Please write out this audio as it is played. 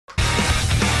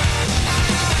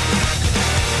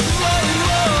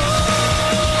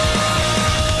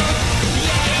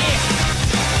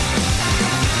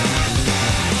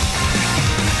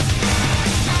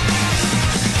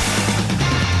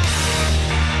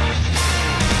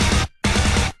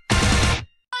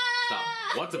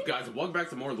What's up, guys? Welcome back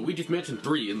to more Luigi's Mansion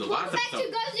 3. In the last episode...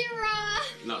 Welcome back to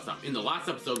Gojira! No, stop. In the last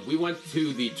episode, we went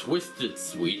to the Twisted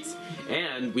Suites,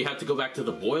 and we had to go back to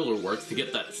the Boiler Works to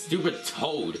get that stupid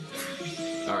toad.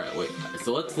 Alright, wait.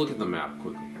 So let's look at the map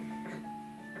quickly.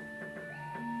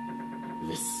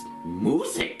 This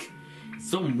music!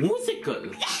 So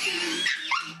musical!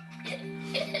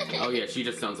 Oh yeah, she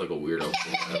just sounds like a weirdo.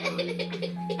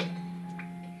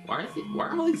 Why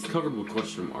are all these covered with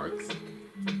question marks?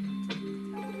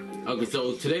 Okay,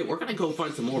 so today we're gonna go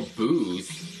find some more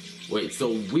booze. Wait,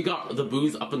 so we got the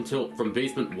booze up until from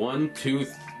basement 1, 2,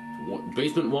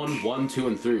 basement 1, 2,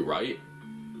 and 3, right?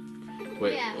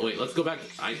 Wait, yeah. Wait, let's go back.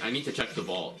 I need to check the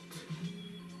vault.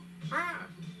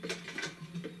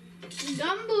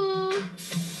 Gumbo!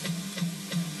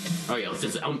 Oh yeah, let's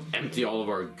just empty all of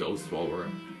our ghosts while we're...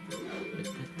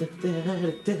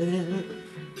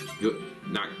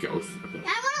 Not ghosts. Okay.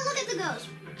 I want to look at the ghost.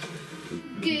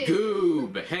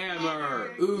 Goob,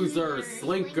 Hammer, Oozer,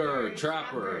 Slinker,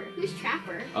 Trapper. Who's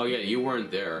Trapper? Oh yeah, you weren't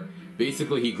there.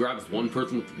 Basically, he grabs one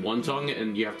person with one tongue,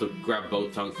 and you have to grab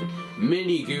both tongues.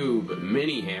 Mini Goob,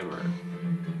 Mini Hammer.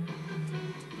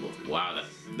 Wow,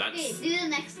 that's... Okay, do the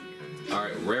next.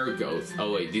 Alright, Rare Ghost.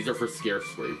 Oh wait, these are for Scare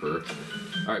Scraper.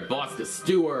 Alright, Boss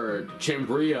Steward,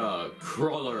 Chambria,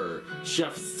 Crawler,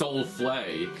 Chef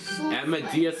Soulflay,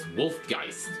 Amadeus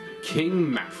Wolfgeist,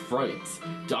 King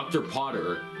MacFright, Dr.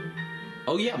 Potter.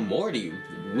 Oh yeah, Morty.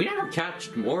 We never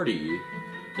catched Morty.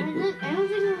 I don't think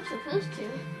we were supposed to.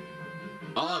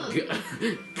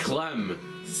 Clem,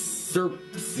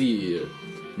 Serpsy,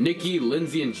 Nikki,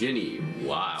 Lindsay, and Ginny.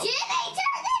 Wow. Ginny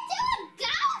turned into a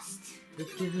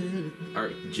ghost!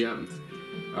 Alright, gems.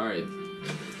 Alright.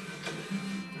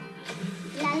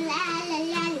 La la la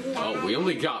la la. Oh, we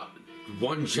only got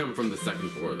one gem from the second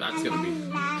floor. That's gonna be...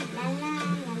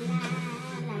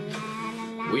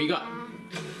 We got...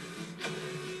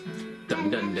 Dun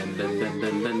dun dun dun dun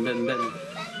dun dun dun dun.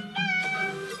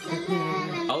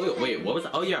 Oh wait, what was?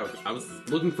 Oh yeah, I was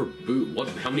looking for boo.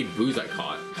 How many boos I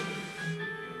caught?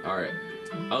 All right.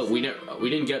 Oh, we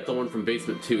didn't get the one from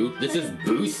basement 2. This is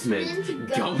Boosement,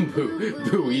 Gumbo,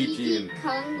 Luigi, and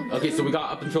Kung Boo. okay. So we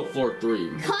got up until floor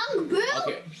 3. Kung Boo?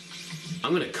 Okay,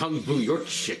 I'm gonna Kung Boo your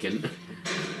chicken.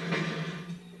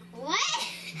 What?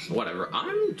 Whatever.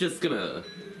 I'm just gonna.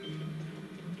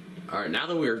 All right, now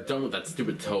that we're done with that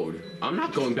stupid toad, I'm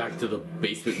not going back to the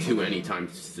basement 2 anytime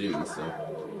soon. So.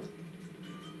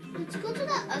 Let's go to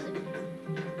that other.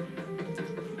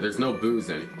 There's no booze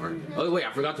anymore. Oh wait,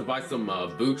 I forgot to buy some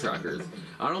boo trackers.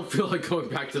 I don't feel like going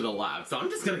back to the lab, so I'm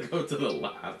just gonna go to the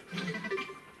lab.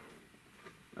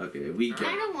 Okay, we get...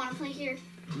 I don't want to play here.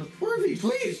 Worthy,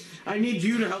 please! I need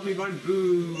you to help me find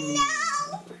boo!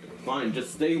 No! Fine,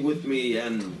 just stay with me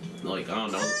and, like, I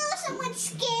don't know. Oh, someone's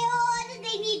scared.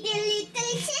 They need their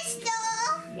little sister.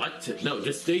 What? No,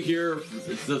 just stay here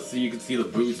so you can see the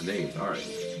boo's names. Alright.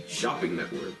 Shopping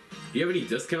network. Do you have any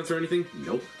discounts or anything?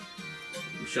 Nope.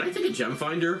 Should I take a gem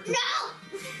finder? No!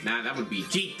 Nah, that would be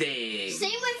cheating!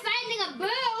 Same with finding a boo!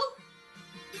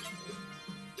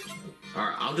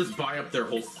 Alright, I'll just buy up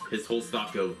his whole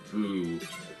stock of boo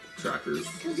trackers.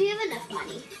 Because we have enough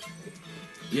money.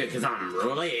 Yeah, because I'm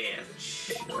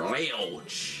rich.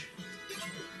 Rich.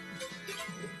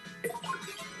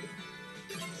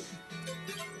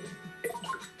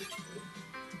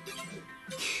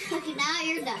 Okay, now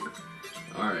you're done.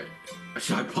 Alright.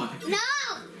 Should I buy? No!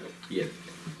 Yeah.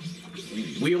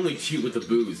 We only cheat with the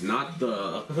booze, not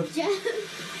the...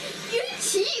 You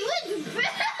cheat with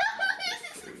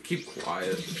booze! Keep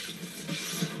quiet.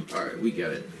 Alright, we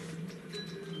get it.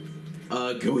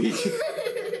 Go eat.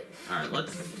 Alright,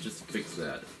 let's just fix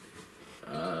that.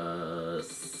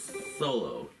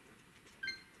 Solo.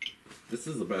 This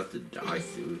is about to die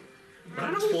soon. But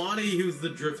I don't want to use the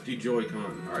drifty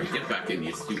Joy-Con. Alright, get back in,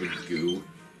 you stupid goo.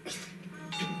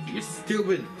 You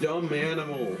stupid, dumb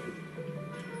animal.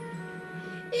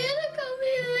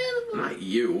 Not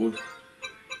you.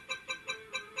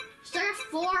 Start at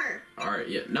 4. Alright,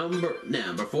 yeah, number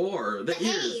 4. The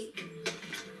ears.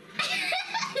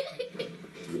 8.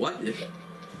 What?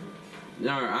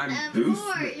 No, I'm Number Boost.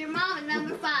 4. Your mom and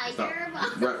number 5. Stop. Your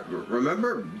mom.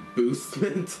 Remember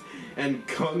Boostment and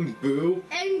Kung Boo?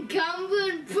 And Gumbo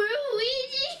and Boo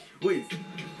Luigi? Wait,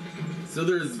 so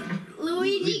there's...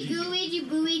 Luigi, Gooigi,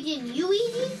 Booigi, and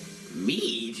Uigi?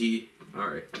 Me-Igi?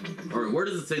 Alright. Alright, where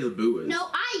does it say the Boo is? No,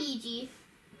 I-Igi.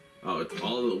 Oh, it's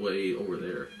all the way over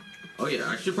there. Oh yeah,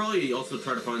 I should probably also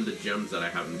try to find the gems that I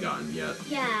haven't gotten yet.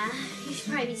 Yeah, you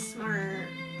should probably be smarter.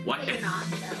 What? But you're not,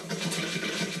 though.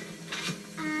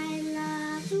 I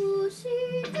love to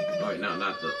see. Oh, wait, no,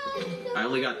 not the... I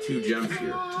only got 2 gems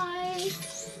here.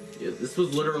 This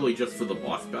was literally just for the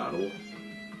boss battle.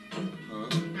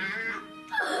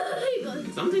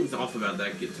 Something's off about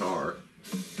that guitar.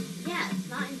 Yeah, it's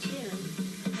not in tune.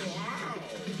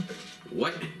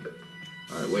 What?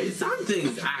 Alright, wait.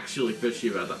 Something's actually fishy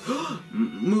about that.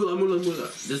 Moolah, moolah, moolah.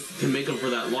 This can make up for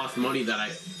that lost money that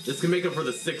This can make up for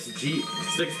the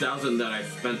 6,000 that I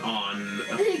spent on...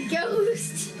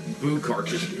 Ghost. Boo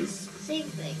cartridges. Same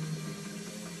thing.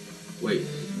 Wait.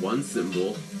 1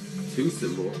 symbol. 2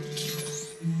 symbol.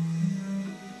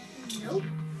 Nope.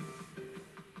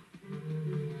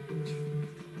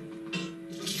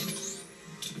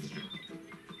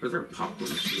 Is there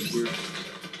popcorn here?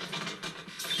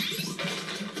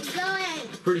 Keep going.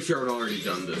 Pretty sure I've already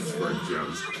done this for a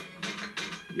gem.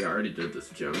 Yeah, I already did this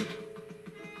gem.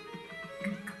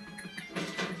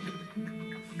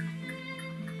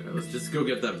 Yeah, let's just go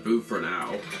get that boo for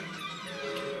now.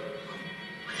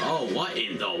 Oh, what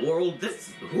in the world?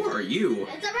 Who are you?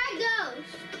 It's a red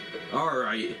ghost.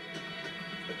 Alright.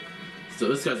 So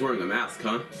this guy's wearing a mask,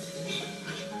 huh?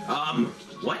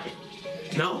 What?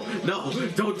 No,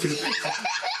 don't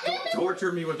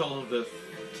torture me with all of this.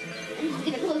 I'm just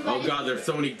gonna close my eyes. Oh god, there's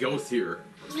so many ghosts here.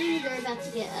 They're about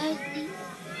to get ugly.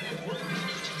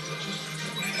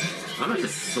 I'm gonna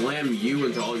just slam you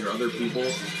into all your other people.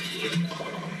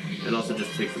 And also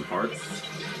just take some hearts.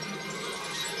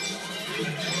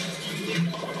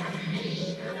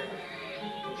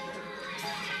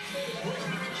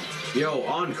 Yo,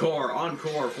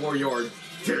 encore for your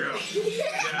death.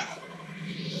 Yeah.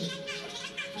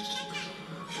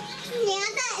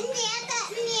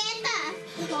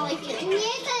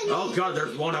 Oh god,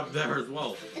 there's one up there as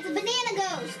well. It's a banana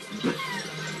ghost.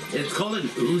 It's called an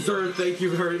oozer, thank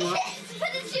you very much.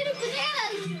 But it's shooting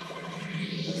bananas.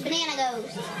 It's a banana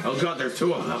ghost. Oh god, there's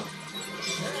 2 of them.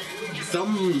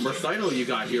 Some recital you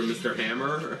got here, Mr.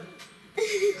 Hammer.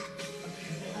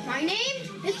 My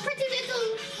name is Pretty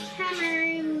Little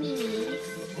Hammer Me.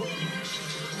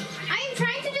 I am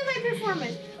trying to do my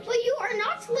performance, but you are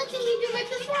not letting me do my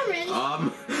performance.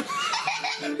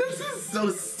 This is so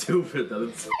stupid that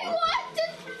it's... I want to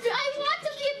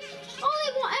be, all I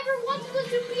ever wanted was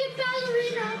to be a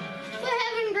ballerina, but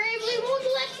Heaven Gravely won't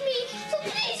let me, so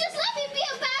please just let me be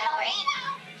a ballerina.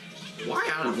 Why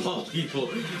out of all people,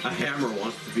 a hammer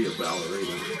wants to be a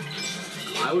ballerina?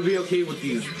 I would be okay with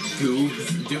these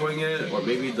goobs doing it, or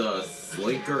maybe the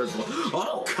slinker as well.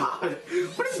 Oh god!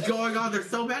 What is going on? There's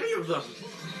so many of them!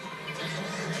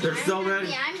 There's so many.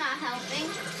 Yeah, I'm not helping.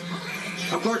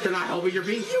 Of course you're not helping, you're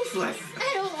being useless!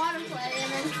 I don't want to play,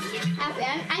 and I'm happy.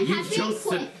 I'm happy I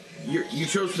quit. You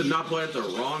chose to not play at the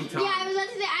wrong time. Yeah, I was about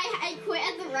to say, I quit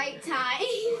at the right time.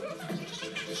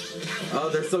 Oh,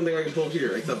 there's something I can pull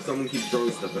here, except someone keeps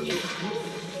throwing stuff at me.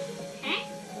 Huh?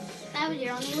 That was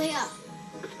your only way up.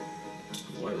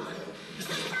 What?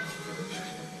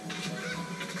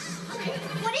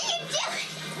 What are you doing?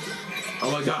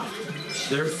 Oh my god,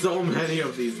 there's so many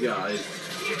of these guys.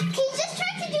 He's just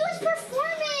trying to do his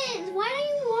performance. Why don't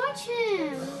you watch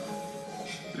him?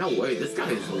 No way, this guy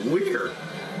is weird.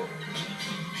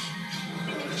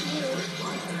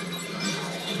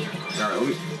 Alright, let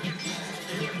me...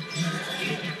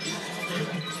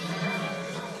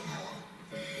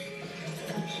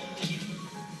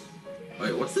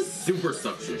 Wait, what's this super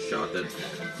suction shot that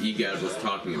Egad was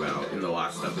talking about in the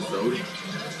last episode?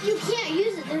 You can't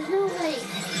use it. There's no, like...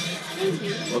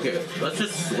 Okay, let's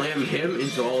just slam him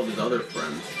into all of his other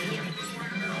friends.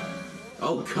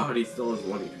 Oh god, he still has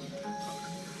one.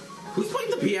 Who's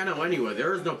playing the piano anyway?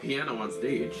 There is no piano on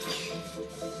stage.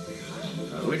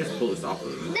 Let me just pull this off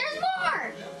of him. There's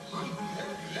more!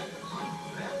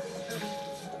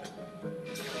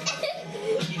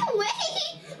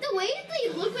 the way that they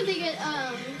look when they get,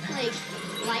 like,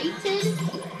 lighted.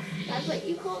 That's what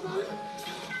you call them?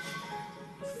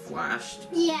 Flashed.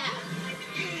 Yeah.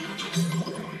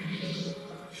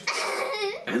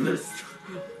 And there's...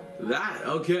 That,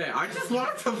 okay, I just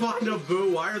wanted to find a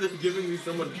boo. Why are they giving me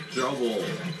so much trouble?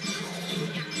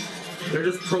 They're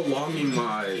just prolonging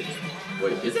my...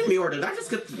 Wait, is it me or did I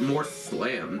just get more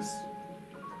slams?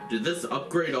 Did this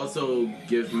upgrade also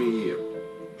give me...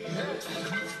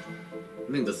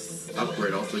 I think this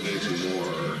upgrade also gave me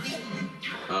more...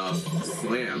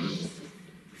 slams.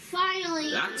 Finally.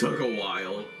 That took a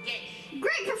while.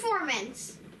 Great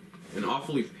performance. An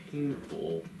awfully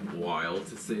painful while,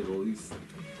 to say the least.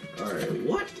 Alright,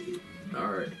 what?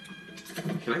 Alright.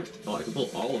 Can I... Oh, I can pull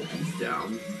all of these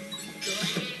down.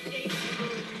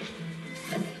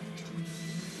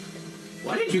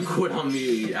 Why did you quit on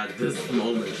me at this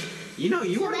moment? You know,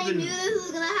 you are I knew this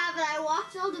was gonna happen. I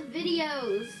watched all the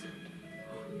videos.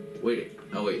 Wait.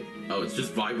 Oh, wait. Oh, it's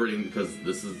just vibrating because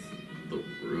this is the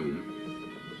room.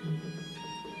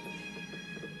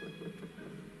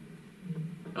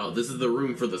 Oh, this is the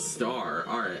room for the star.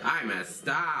 Alright, I'm a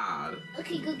star.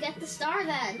 Okay, go get the star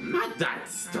then. Not that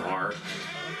star.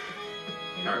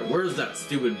 Alright, where's that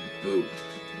stupid boot?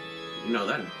 You know,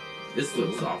 this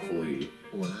looks awfully...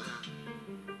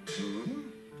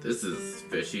 This is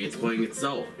fishy. It's playing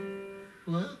itself.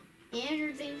 And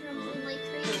your thing from like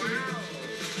crazy.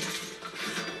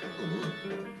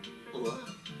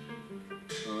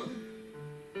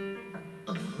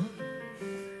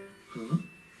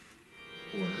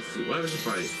 Let's see, what is the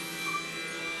price?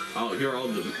 Oh, here are all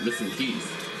the missing keys.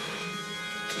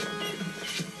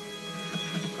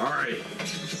 Alright.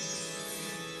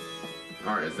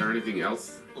 Alright, is there anything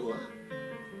else? Oh.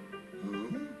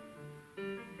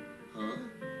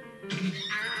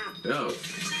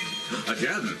 A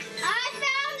gem! I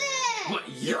found it! What?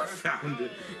 You found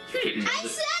it? You didn't know I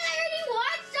this. said I already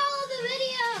watched all of the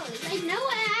videos! I know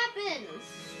what happens!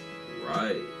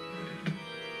 Right.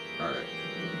 Alright.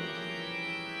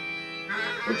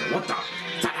 What the?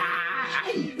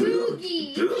 Ta-da!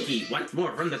 Boogie! Boogie! Once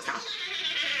more from the top!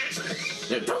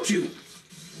 No, don't you!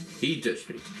 He ditched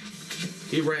me.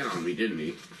 He ran on me, didn't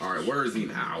he? Alright, where is he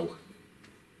now?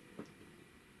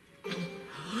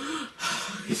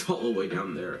 He's all the way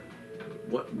down there.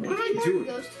 What am I doing?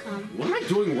 Ghosts come. What am I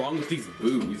doing wrong with these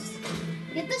boos?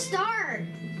 Get the star!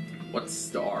 What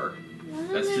star?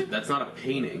 That's not a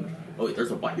painting. Oh wait,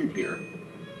 there's a button here.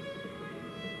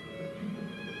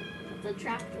 The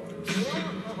trapdoor.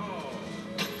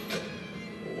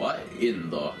 What in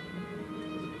the...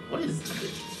 What is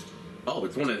this? Oh,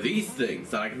 it's one of these things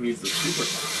that I can use the super...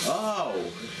 Oh!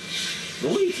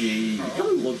 Luigi, you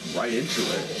can look right into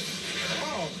it.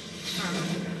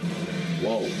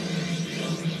 Whoa.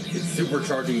 It's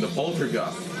supercharging the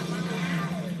poltergust.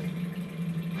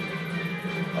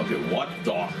 Okay, what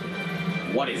the...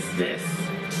 What is this?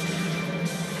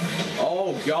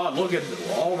 Oh god, look at...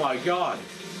 Oh my god.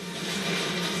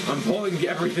 I'm pulling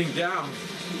everything down.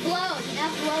 Blow. Now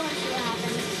blow and see what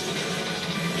happens.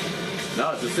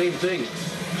 No, it's the same thing.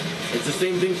 It's the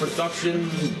same thing for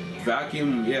suction,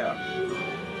 vacuum, yeah.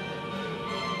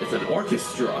 It's an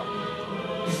orchestra.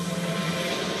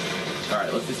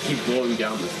 Alright, let's just keep blowing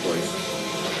down this place.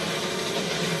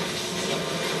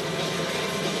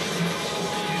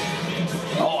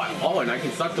 Oh, and I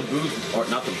can suck the booze, or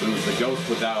not the booze, the ghost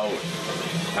without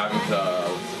having to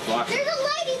flash. There's a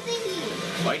lighty thingy.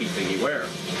 Lighty thingy, where?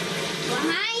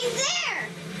 Behind there.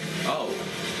 Oh.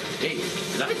 Hey,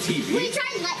 is that a TV? Wait, try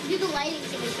and do the lighting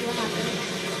thing and see what happens.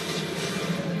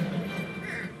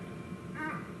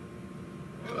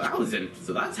 That was in,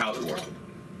 so that's how it worked.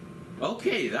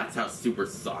 Okay, that's how Super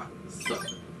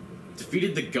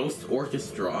defeated the Ghost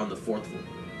Orchestra on the 4th floor.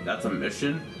 That's a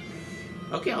mission?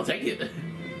 Okay, I'll take it.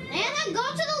 And then go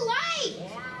to the light!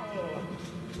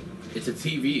 It's a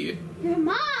TV. Your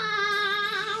mom!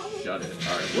 Shut it.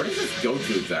 Alright, where does this go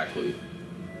to exactly?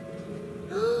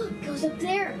 It goes up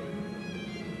there.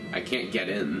 I can't get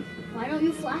in. Why don't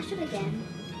you flash it again?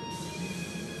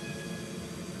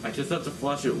 I just have to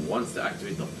flash it once to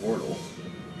activate the portal.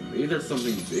 Maybe there's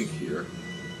something big here.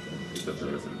 Except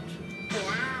there isn't.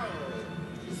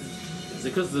 Is it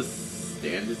because this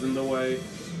stand is in the way?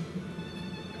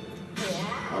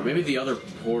 Or maybe the other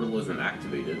portal isn't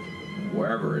activated.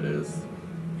 Wherever it is.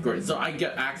 Great, so I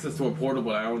get access to a portal,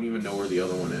 but I don't even know where the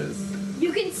other one is.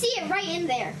 You can see it right in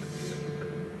there.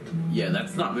 Yeah,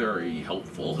 that's not very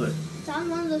helpful. It's on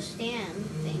one of those stand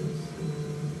things.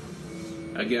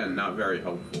 Again, not very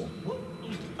helpful.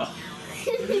 Oh.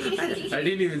 I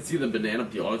didn't even see the banana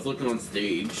peel. I was looking on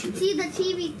stage. See, the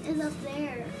TV is up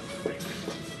there.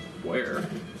 Where?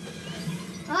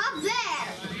 Up there!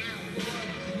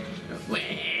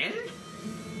 When?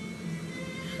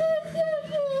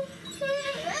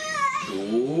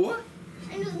 Go?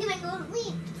 I'm just gonna go to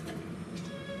sleep.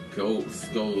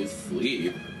 Go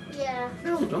sleep? Yeah.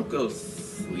 No, don't go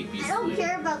sleepy. I don't sleep.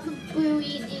 care about the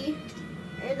Luigi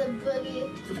or the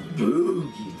boogie. The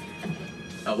boogie.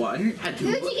 A one, a two.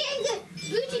 Gucci gang,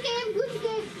 Gucci gang, Gucci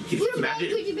gang. Can you Gucci bang, imagine?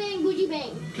 Gucci bang, Gucci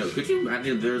bang. No, could you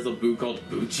imagine there's a boo called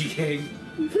Boochie Gang?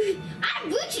 I'm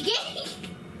Gucci gang.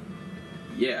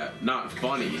 Yeah, not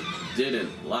funny.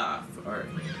 Didn't laugh. Alright.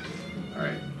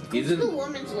 Alright. He's It's the in.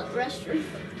 woman's restroom.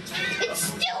 It's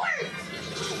Stuart!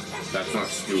 That's not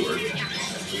Stewart.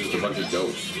 It's just a bunch of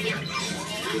ghosts.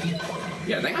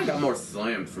 Yeah, I think I got more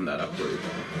slammed from that upgrade.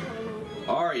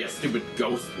 Are you, stupid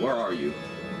ghost? Where are you?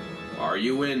 Are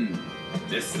you in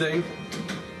this thing?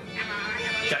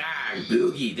 Ta-da!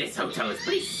 Boogie, this hotel is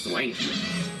pretty swanky.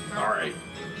 Alright.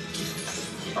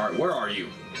 Alright, where are you?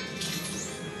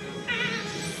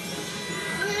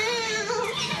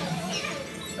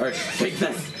 Alright, take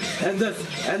this, and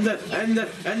this, and this, and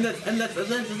this, and this, and this, and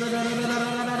this,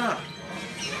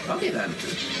 Okay then.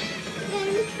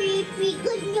 Creepy,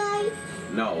 good night.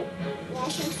 No.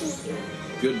 Yes, I'm creepy.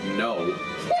 Good no.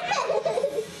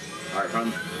 Alright,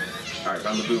 found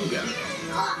the boo again.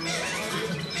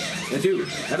 And 2,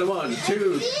 and a 1,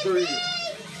 2, 3.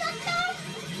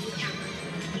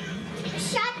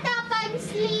 Shut up, I'm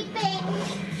sleeping.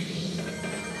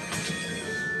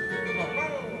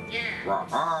 Shut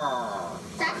up.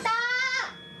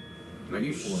 No,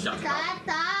 you shut up. Shut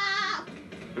up.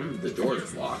 The door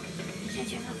is locked.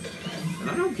 And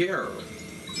I don't care.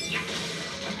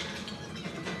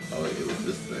 Oh, it was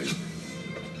this thing.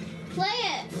 Play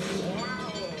it.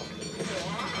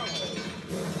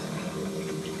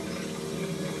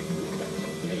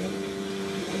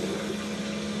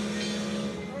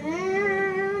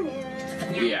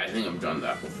 Yeah, I think I've done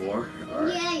that before. All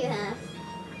right. Yeah, you have.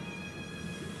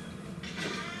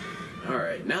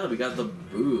 Alright, now that we got the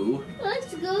boo.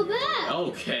 Let's go back.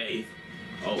 Okay.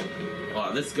 Oh,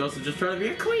 this ghost is just trying to be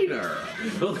a cleaner.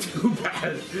 Oh, too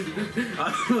bad.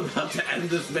 I'm about to end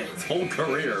this man's whole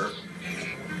career.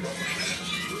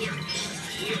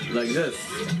 Like this.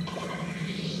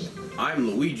 I'm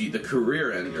Luigi, the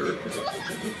career ender.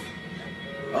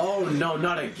 Oh no,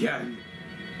 not again.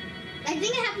 I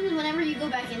think it happens whenever you go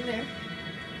back in there.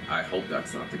 I hope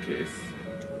that's not the case.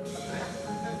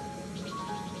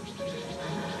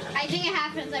 I think it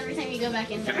happens every time you go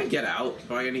back in there. Can I get out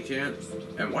by any chance?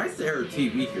 And why is there a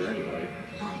TV here anyway?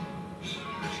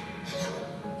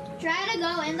 Try to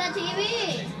go in the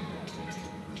TV.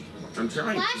 I'm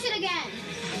trying. Flash it again.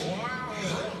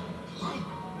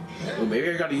 Well, maybe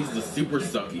I gotta use the super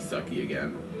sucky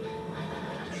again.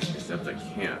 Except I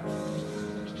can't.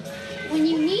 When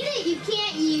you need it, you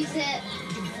can't use it.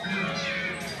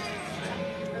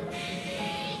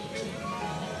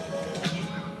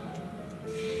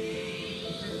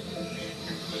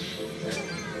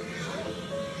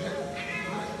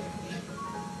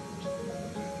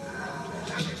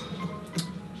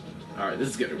 Alright, this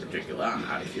is getting ridiculous. I'm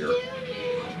out of here.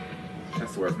 I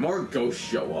swear, if more ghosts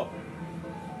show up,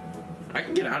 I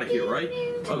can get out of here, right?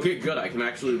 Okay, good, I can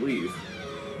actually leave.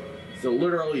 So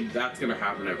literally, that's gonna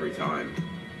happen every time.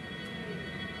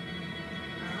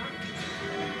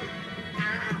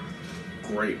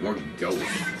 Great, more ghosts.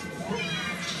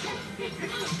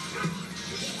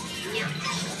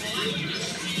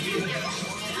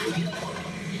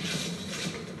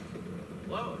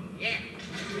 Whoa, yeah.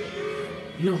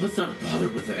 You know, let's not bother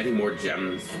with any more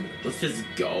gems. Let's just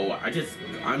go. I'm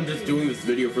just doing this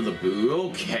video for the boo.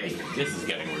 Okay, this is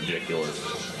getting ridiculous.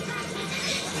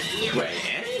 Wait,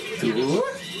 2,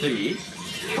 3,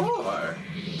 4.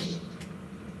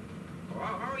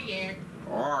 Oh, yeah.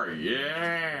 Oh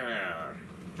yeah.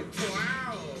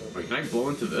 Wow. Wait, can I blow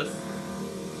into this?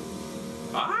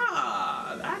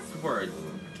 Ah, that's where.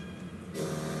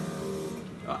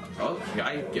 Okay,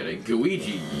 I get it.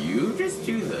 Luigi, you just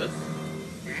do this.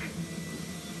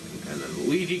 And then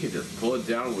Luigi can just pull it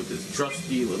down with his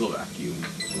trusty little vacuum.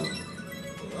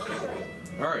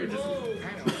 Alright,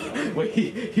 just... Wait,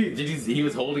 he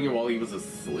was holding it while he was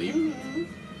asleep?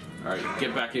 Mm-hmm. Alright,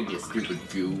 get back in, you stupid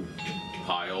goo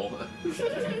pile.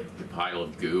 Pile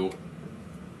of goo.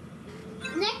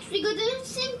 Next, we go to the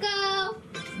Cinco.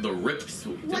 The rip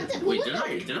suite. Wait,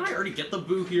 Didn't I already get the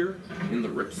boo here? In the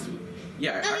rip suite.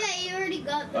 Yeah. Oh, yeah, you already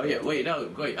got them. Oh, yeah, wait,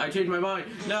 I changed my mind.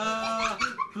 No!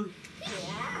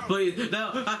 Please,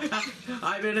 no!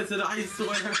 I'm innocent, I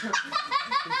swear.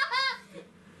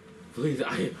 Please,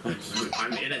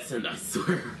 I'm innocent, I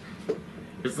swear.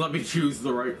 Just let me choose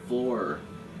the right floor.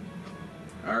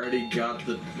 I already got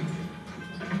the...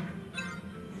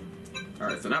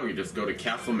 Alright, so now we can just go to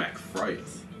Castle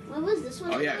McFrights. What was this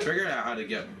one? Oh yeah, I figured out how to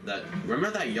get that.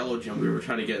 Remember that yellow gem we were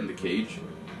trying to get in the cage?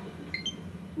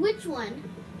 Which one?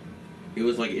 It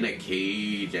was like in a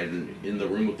cage and in the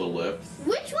room with the lifts.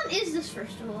 Which one is this,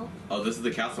 first of all? Oh, this is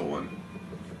the castle one.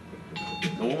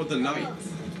 The one with the knights.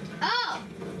 Oh!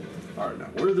 Alright, now,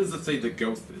 where does it say the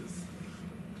ghost is?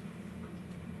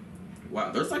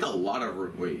 Wow, there's like a lot of...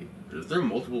 Wait, is there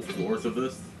multiple floors of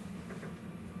this?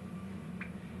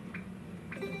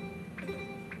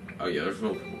 Oh yeah, there's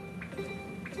multiple.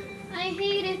 I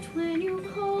hate it when you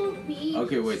call me.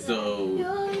 Okay, wait, so...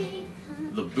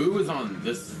 The boo is on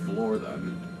this floor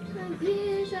then.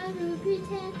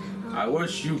 I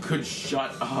wish you could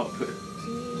shut up.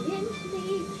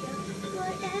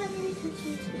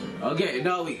 Okay,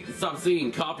 no, stop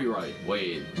singing copyright.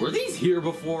 Wait, were these here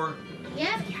before?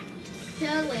 Yep.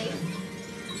 Totally.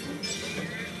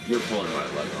 You're pulling my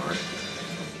leg, aren't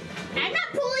you? I'm not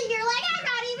pulling your leg, I'm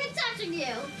not even touching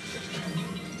you.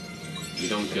 You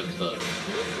don't get the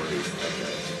phrase.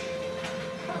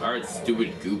 Okay. Alright,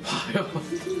 stupid goo pile.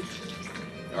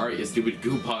 Alright, you stupid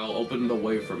goo pile, open the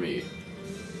way for me.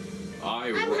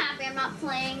 I'm happy I'm not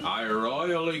playing. I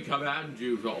royally command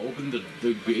you to open the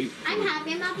gate. I'm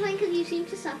happy I'm not playing because you seem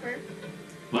to suffer.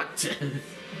 What?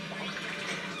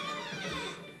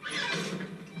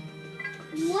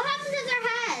 What happened to their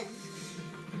heads?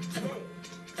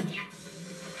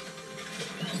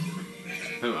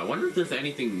 I wonder if there's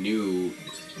anything new,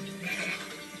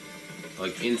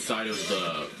 like inside of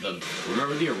the.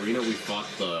 Remember the arena we fought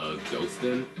the ghost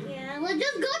in? Yeah, let's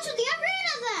just go to the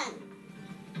arena then.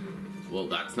 Well,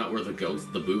 that's not where the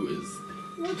boo is.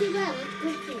 We'll do that.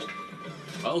 Let's go to it.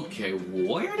 Okay,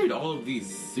 where did all of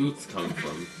these suits come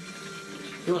from? I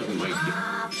feel like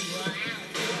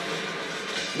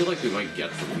we might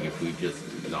get something if we just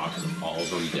knock all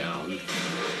of them down.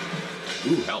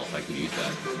 Ooh, health! I can use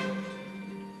that.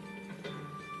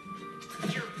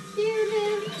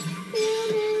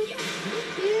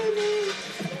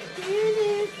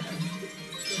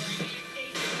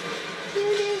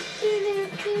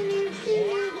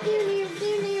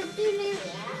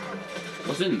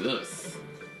 What's in this?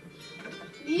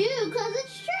 You, cause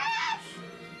it's trash.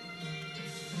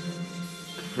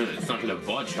 It's not gonna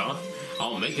budge, huh?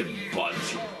 I'll make it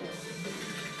budge.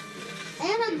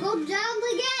 Anna, go down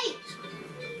the gate.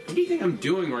 What do you think I'm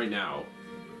doing right now?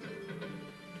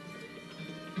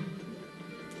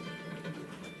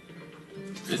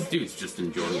 This dude's just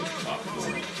enjoying the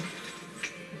popcorn.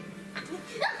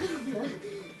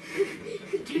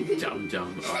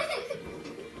 Dumb.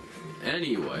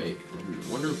 Anyway,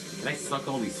 wonder can I suck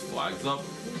all these flags up?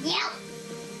 Yep.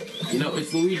 You know,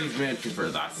 it's Luigi's Mansion for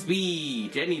that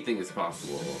speech. Anything is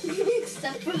possible.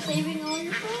 Except for saving all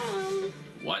your friends.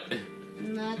 What?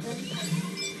 Nothing.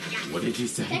 What did you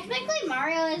say? Technically,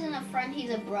 Mario isn't a friend,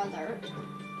 he's a brother.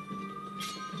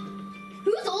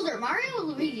 Who's older, Mario or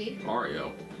Luigi?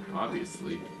 Mario,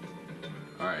 obviously.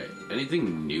 Alright,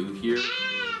 anything new here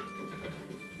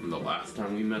from the last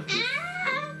time we met this?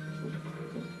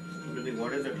 Really,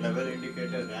 what is that level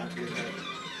indicator app you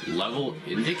have? Level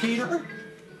indicator?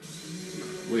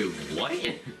 Wait, what?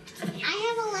 I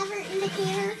have a lever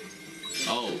indicator.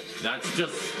 Oh, that's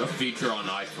just a feature on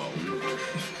iPhone.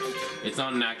 It's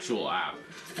not an actual app.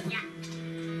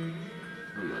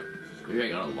 Maybe I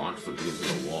gotta launch something into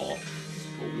the wall.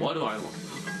 But what do I launch?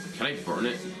 Can I burn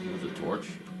it with a torch?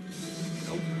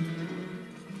 Nope.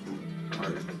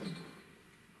 Alright.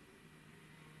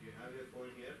 You have your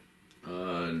phone here?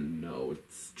 No,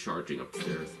 it's charging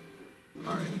upstairs.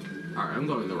 Alright, I'm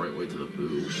going the right way to the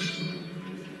boo.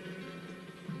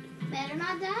 Better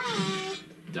not die.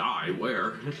 Die?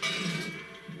 Where?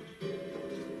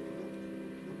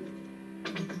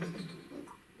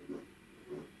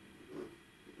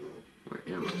 Where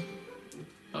am I?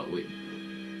 Oh, wait.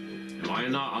 Am I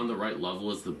not on the right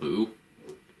level as the boo?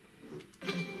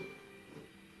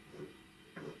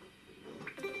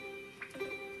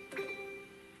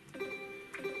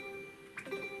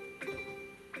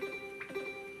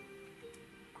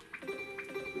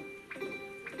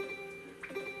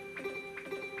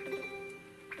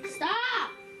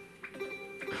 Stop!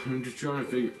 I'm just trying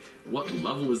to figure... What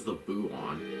level is the boo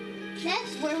on?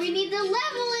 That's where we need the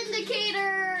level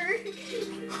indicator.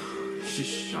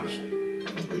 Just shut up.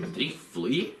 Wait, did he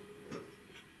flee?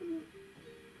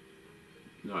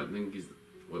 No, I think he's...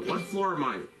 Wait, what floor am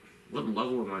I... What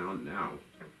level am I on now?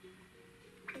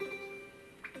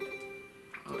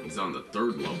 Oh, he's on the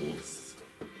third level.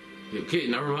 Okay,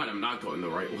 never mind, I'm not going the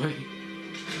right way.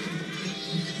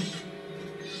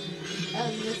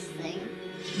 Of this thing.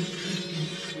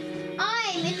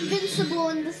 I'm invincible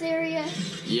in this area.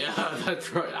 Yeah, that's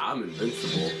right, I'm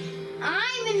invincible.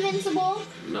 I'm invincible.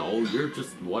 No, you're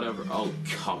just whatever. Oh,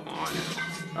 come on.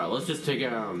 Alright, let's just take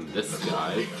out this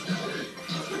guy.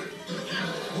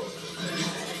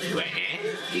 1,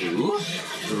 2,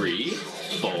 3,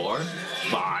 4,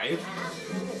 5.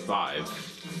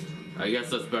 5. I guess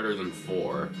that's better than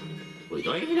 4. Wait,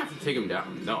 do I even have to take him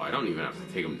down? No, I don't even have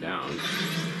to take him down.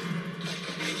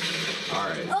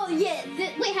 Alright. Oh, yeah.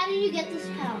 Wait, how did you get this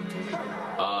power?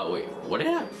 Wait. What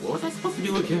was I supposed to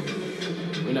do again?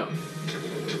 Wait, no.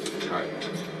 Alright.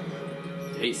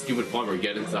 Hey, stupid plumber,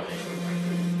 get inside.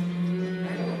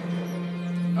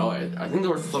 Oh, I think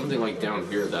there was something like down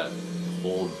here that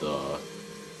hold the...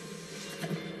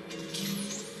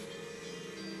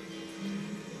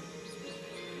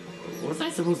 What was I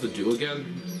supposed to do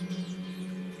again?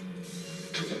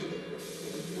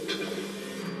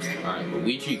 Alright,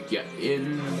 Luigi, get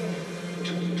in.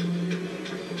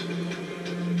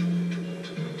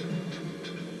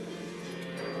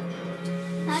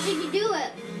 How did you do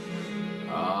it?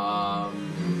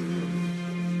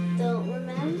 Don't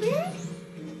remember?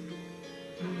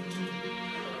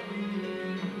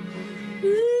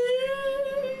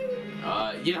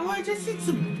 You know, I just need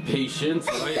some patience,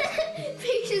 right?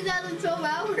 Patience out of 12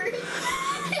 hours.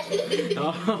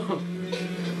 Oh.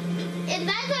 And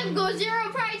that time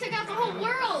Godzilla probably took out the whole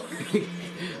world.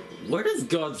 Where does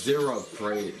Godzilla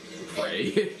pray?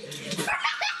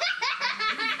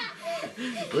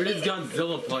 Where does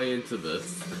Godzilla play into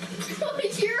this?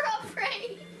 Godzilla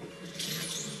pray.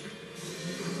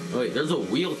 Wait, there's a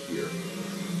wheel here.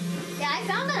 Yeah, I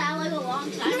found that out like a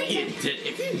long time No, ago. you did.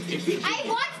 If you did. I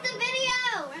watched the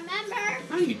video, remember?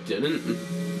 No, you didn't.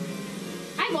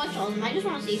 I watched all of them. I just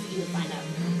want to see if you would find out.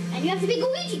 And you have to be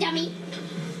Luigi, dummy.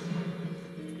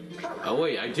 Oh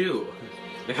wait, I do.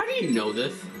 How do you know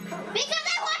this? Because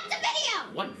I watched the video.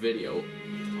 What video?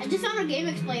 I just found a Game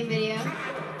Explain video.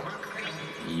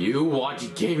 You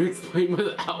watch Game Explain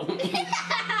without me?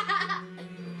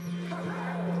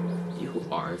 You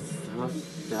are so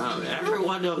dumb.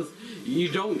 Everyone knows you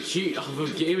don't cheat off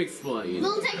of Game Explain.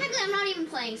 Well, technically, I'm not even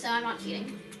playing, so I'm not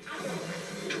cheating.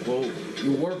 Well,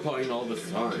 you were playing all this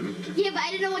time. Yeah, but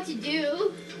I didn't know what to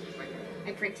do.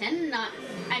 I pretended to not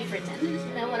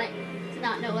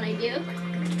know what I do.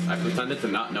 I pretended to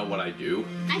not know what I do.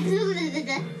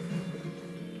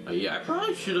 Yeah, I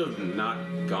probably should have not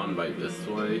gone by this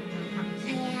way.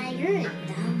 Yeah, you're a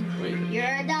dumb. Wait.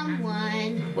 You're a dumb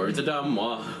one. Where's the dumb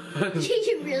one?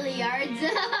 You really are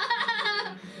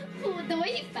dumb. The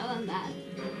way you fell on that.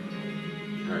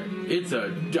 Alright, it's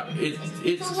the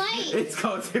light. It's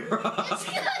Godzilla. It's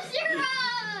Godzilla.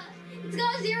 It's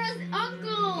Godzilla's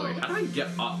uncle. Wait, how do I get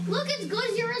up? Look, it's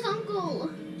Godzilla's uncle.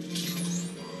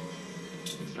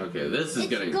 Okay, this is It's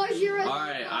getting. Godzilla's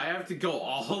Alright, I have to go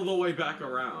all the way back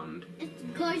around. It's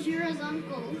Godzilla's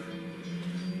uncle.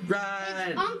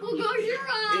 Right! Uncle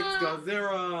Godzilla. It's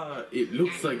Godzilla! It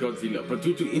looks like Godzilla, but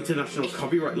due to international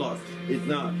copyright laws, it's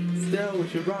not. Still, we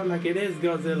should run like it is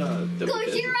Godzilla.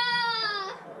 Godzilla.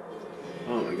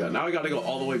 Oh my god, now I gotta go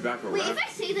all the way back around. Wait, if I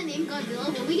say the name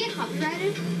Godzilla, will we get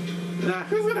copyrighted? Nah,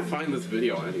 who's gonna find this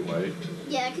video anyway?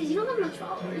 Yeah, because you don't have much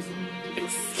followers.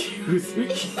 Excuse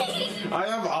me? I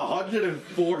have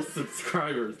 104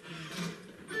 subscribers.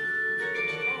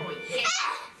 Oh, yeah.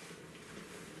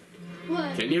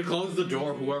 What? Can you close the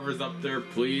door, whoever's up there,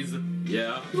 please?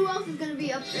 Yeah? Who else is gonna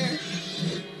be up there?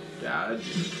 Dad?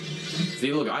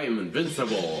 See, look, I am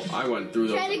invincible. I went through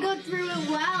those. Try to go through it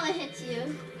while it hits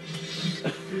you.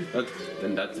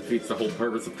 Then that defeats the whole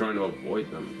purpose of trying to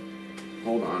avoid them.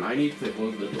 Hold on, I need to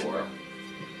close the door.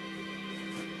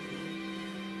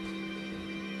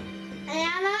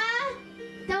 Anna,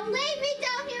 don't leave me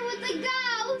down here with the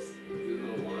ghost.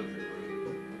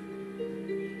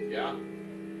 Yeah?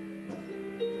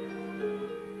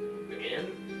 Again?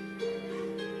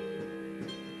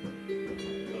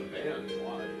 The van,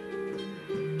 why?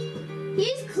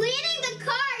 He's cleaning the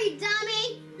car, you dummy.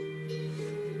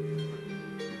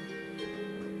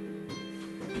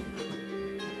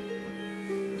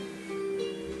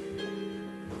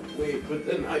 Wait, but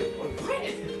then I give up.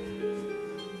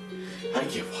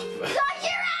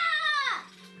 Godzilla!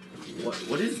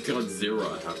 What does Godzilla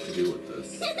have to do with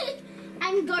this?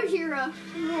 I'm Godzilla.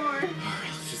 More. Alright,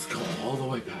 let's just go all the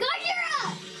way back.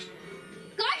 Godzilla!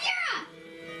 Godzilla!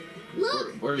 Look!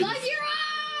 Where are you?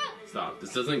 Godzilla! Stop,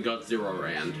 this isn't Godzilla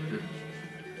Rand.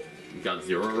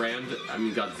 Godzilla Rand? I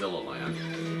mean Godzilla Land.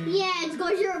 Yeah, it's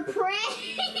Godzilla Prey!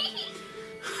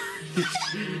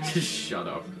 Just shut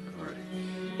up. Alright.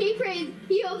 He prays.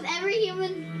 He hopes every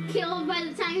human killed by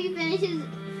the time he finishes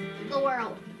the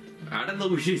world. How did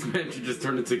Luigi's Mansion just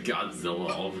turn into Godzilla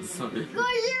all of a sudden?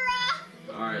 Godzilla!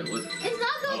 Alright, let's... It's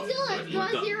not Godzilla, it's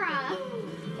Godzilla.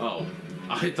 Oh,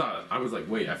 I was like,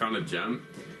 wait, I found a gem?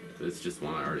 It's just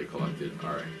one I already collected.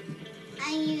 Alright.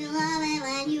 I love it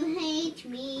when you hate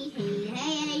me,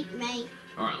 hate me.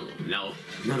 Alright, now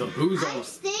the booze all... I'm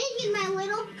staying in my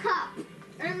little cup,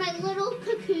 or my little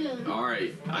cocoon.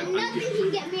 Alright. And nothing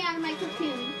can get me out of my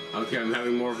cocoon. Okay, I'm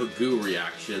having more of a goo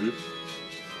reaction.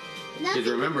 Nothing.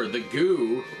 Because remember, the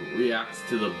goo reacts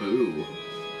to the boo.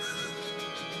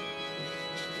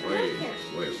 Wait,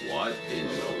 what in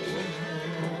the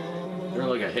world? Is there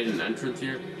like a hidden entrance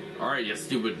here? Alright, you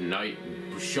stupid knight.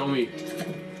 Show me.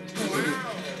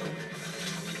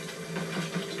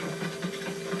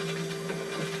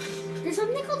 There's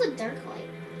something called a dark light.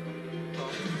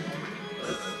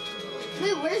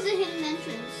 Wait, where's the hidden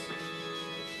entrance?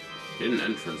 Hidden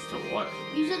entrance to what?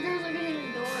 You said there was like a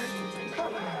hidden door or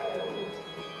something.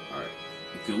 Alright.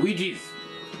 Luigi's...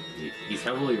 He's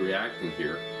heavily reacting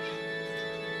here.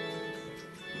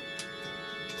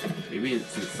 Maybe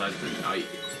it's inside the night.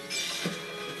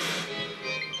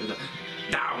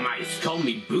 Thou mightst call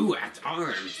me Boo at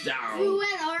arms, thou. Boo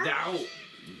at arms? Thou.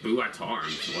 Boo at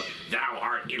arms. What? Thou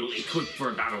art ill equipped for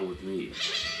a battle with me.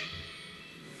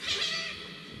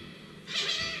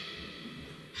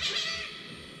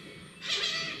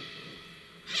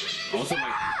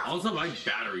 Also, my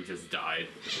battery just died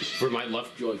for my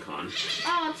left Joy-Con.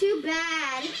 Oh, too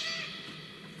bad. Guess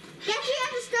we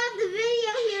have to stop the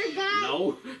video here, guys.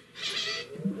 No.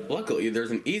 Luckily,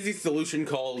 there's an easy solution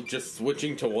called just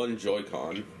switching to one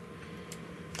Joy-Con.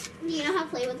 You know how to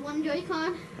play with one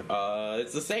Joy-Con?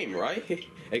 It's the same, right?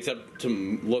 Except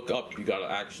to look up, you gotta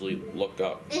actually look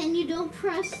up. And you don't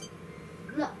press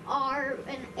the R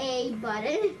and A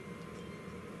button.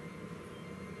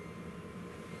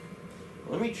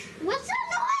 What's that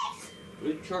noise?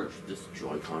 Let me charge this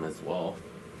Joy-Con as well.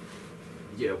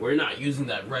 Yeah, we're not using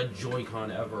that red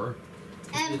Joy-Con ever.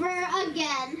 Ever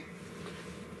again.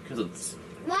 Because it's...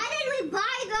 Why did we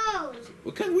buy those?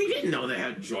 Because we didn't know they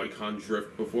had Joy-Con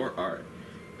drift before. Alright.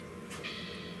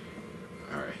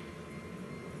 Alright.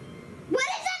 What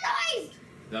is that noise?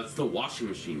 That's the washing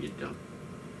machine, you dumb.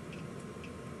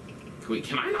 Wait,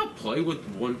 can I not play with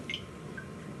one...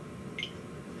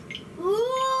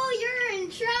 Ooh, you're in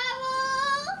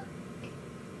trouble.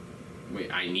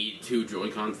 Wait, I need two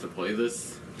Joy-Cons to play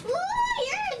this? Ooh,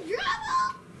 you're in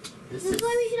trouble. This is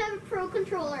why we should have a pro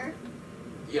controller.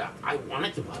 Yeah, I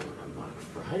wanted to buy one on Black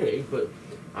Friday, but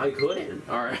I couldn't.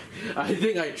 Alright, I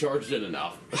think I charged it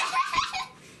enough.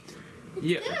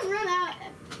 Yeah. It's gonna run out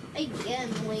again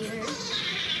later.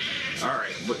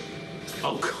 Alright, but...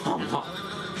 Oh, come on.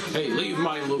 Hey, leave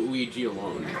my Luigi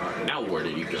alone. Alright, now where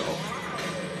did he go?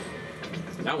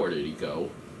 Now where did he go?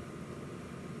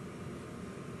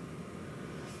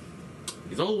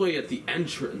 He's all the way at the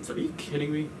entrance. Are you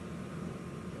kidding me?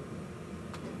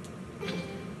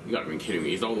 You gotta be kidding me.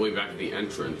 He's all the way back at the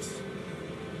entrance.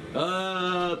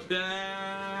 Back!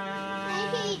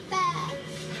 I hate bats.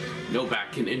 No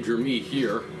bat can injure me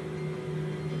here.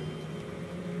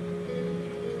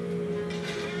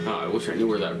 Oh, I wish I knew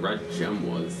where that red gem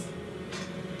was.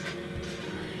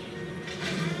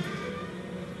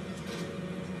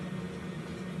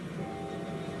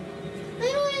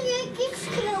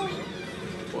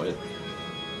 What?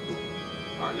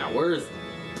 Alright, now where's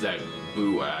that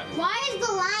Boo at? Why is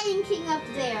the Lion King up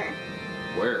there?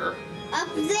 Where?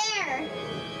 Up there!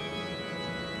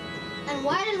 And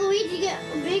why did Luigi get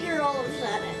bigger all of a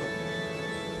sudden?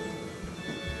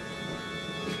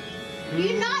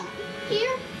 You're not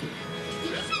here? Did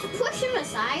you just push him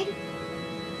aside?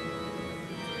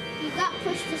 You got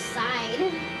pushed aside.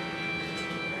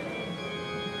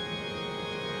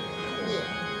 Yeah.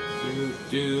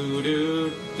 Do,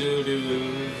 do, do,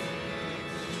 do.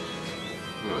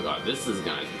 Oh my god, this is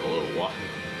gonna take a little while.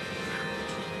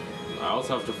 I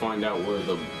also have to find out where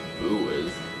the Boo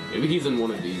is. Maybe he's in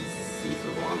one of these suits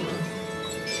of armor.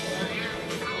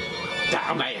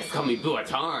 Thou mayest call me Boo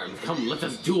at arms. Come, let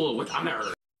us duel with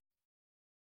honor.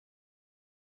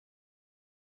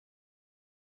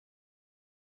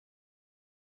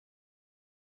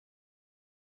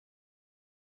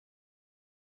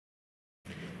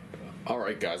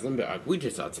 Alright guys, I'm back. We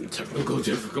just had some technical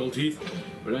difficulties.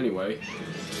 But anyway,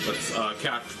 let's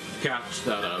catch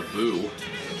that Boo.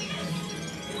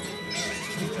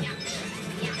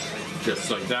 Just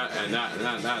like that, and that.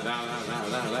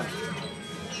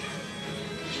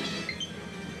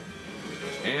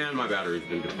 And my battery's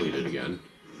been depleted again.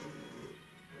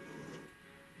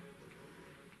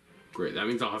 Great, that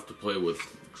means I'll have to play with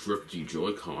Drifty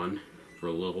Joy-Con for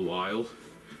a little while.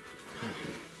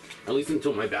 At least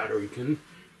until my battery can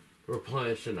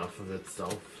replenish enough of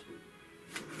itself.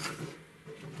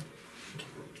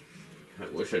 I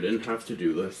wish I didn't have to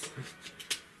do this.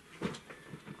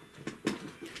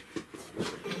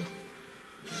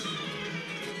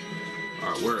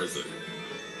 Alright, where is it?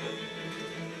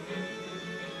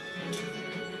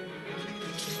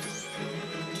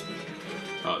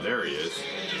 Oh, there he is.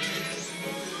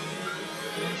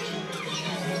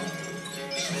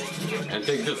 And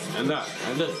take this, and that,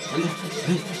 and this, and that.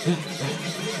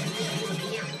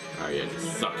 Alright, yeah,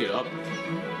 just suck it up.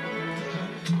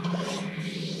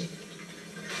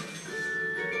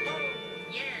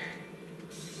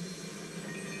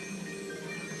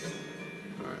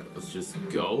 Alright, let's just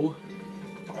go.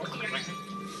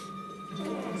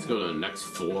 Let's go to the next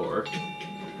floor.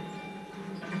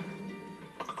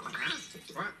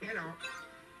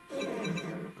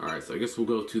 Alright, so I guess we'll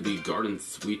go to the Garden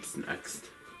Suites next.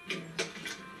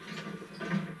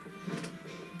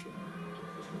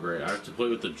 Great, I have to play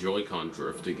with the Joy-Con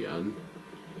drift again.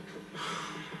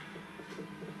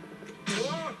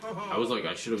 Whoa, I was like,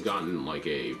 I should have gotten like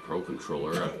a Pro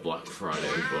controller at Black Friday,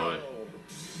 but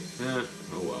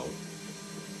oh well.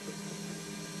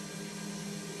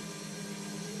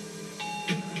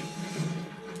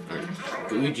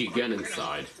 Alright, Luigi, get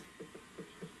inside.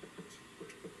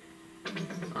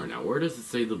 Alright, now where does it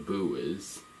say the boo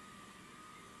is?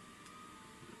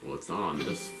 Well, it's not on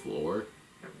this floor.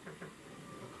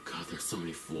 God, there's so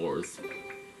many floors.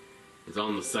 It's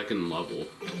on the second level.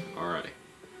 Alright.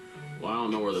 Well, I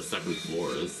don't know where the second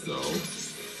floor is, so...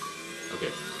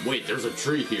 Okay, wait, there's a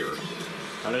tree here.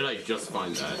 How did I just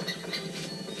find that?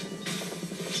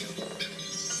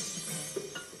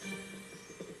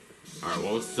 Alright,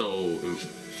 well, so...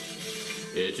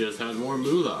 It just had more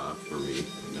moolah for me.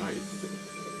 Nice.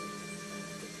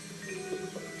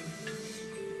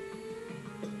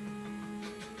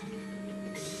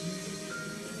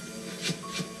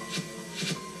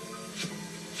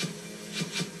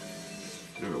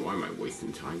 Why am I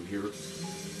wasting time here?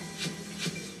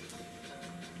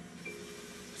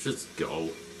 Let's just go.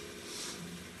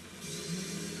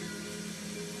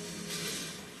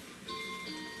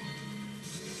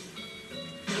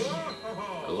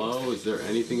 Hello? Is there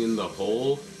anything in the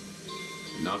hole?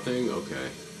 Nothing? Okay.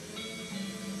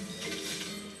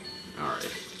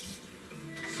 Alright.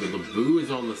 So the boo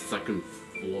is on the second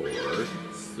floor,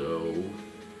 so...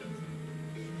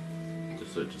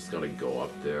 I just gotta go up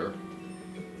there.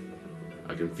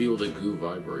 I can feel the goo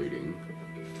vibrating.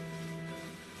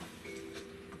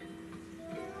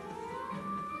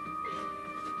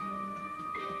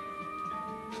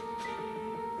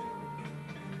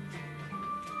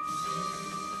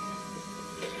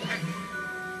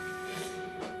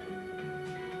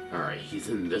 Alright, he's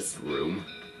in this room.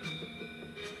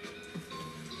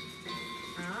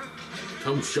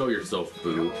 Come show yourself,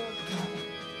 boo.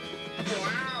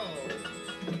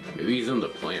 Maybe he's in the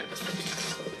plant.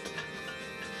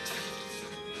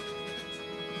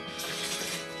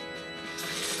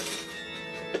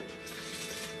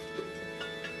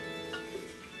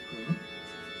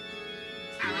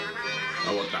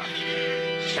 Oh, what the?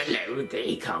 Hello,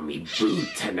 they call me Boo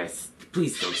Tennis.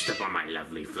 Please don't step on my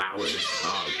lovely flowers.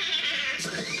 Oh.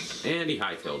 And he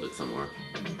hightailed it somewhere.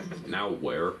 Now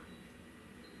where?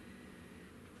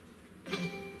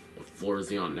 What floor is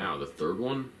he on now? The third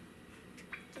one?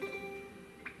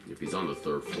 If he's on the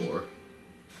third floor.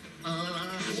 Wow.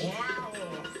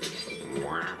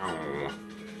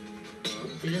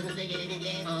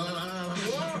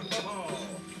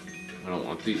 I don't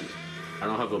want these. I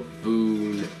don't have a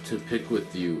boon to pick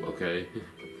with you, okay?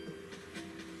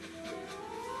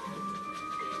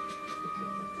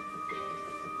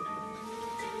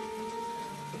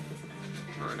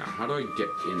 Alright, now how do I get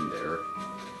in there?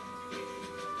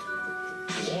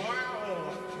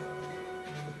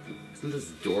 Isn't this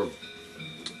door...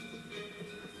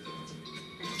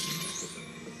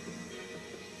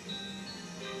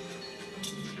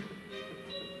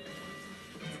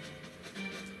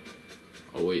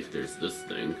 Oh wait, there's this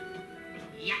thing.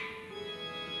 Yeah.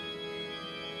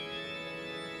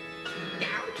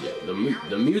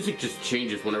 The music just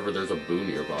changes whenever there's a boo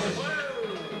nearby.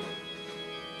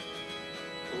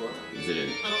 Is it in?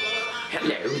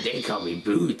 Hello, they call me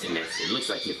Boo Tennis. It looks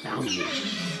like you found me.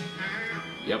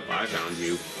 Yep, I found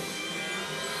you.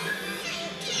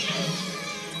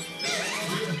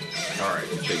 Alright,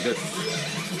 take this.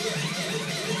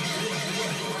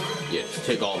 Yeah, just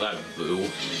take all that, boo.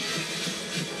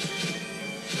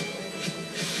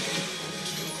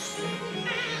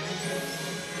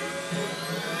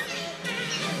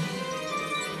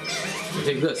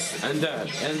 Take this, and that,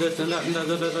 and this, and that, and that,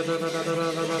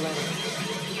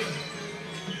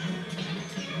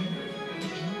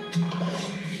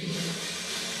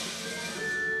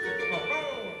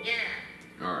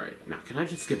 Alright, now can I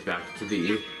just get back to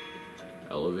the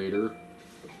elevator? Is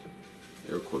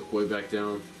there a quick way back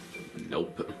down?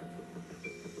 Nope.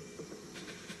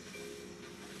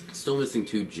 Still missing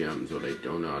 2 gems, but I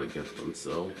don't know how to get them,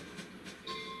 so...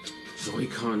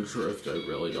 Joy-Con drift, I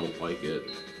really don't like it.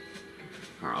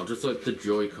 Alright, I'll just let the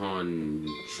Joy-Con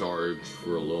charge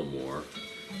for a little more.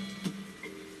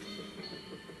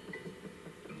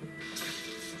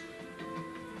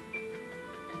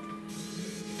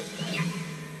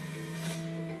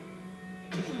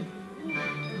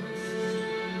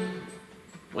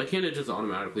 Why can't it just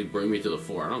automatically bring me to the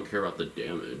floor? I don't care about the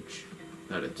damage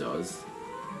that it does.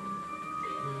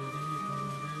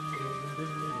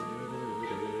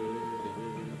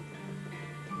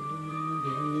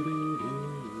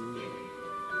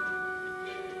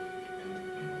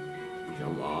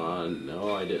 Come on,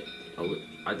 no, I did.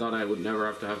 I thought I would never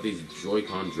have to have these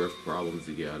Joy-Con drift problems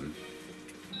again.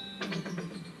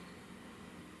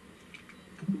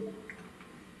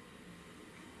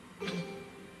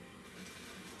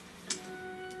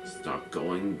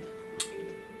 going.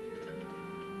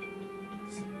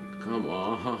 Come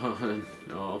on.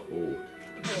 No.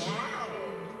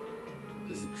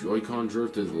 This Joy-Con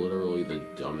drift is literally the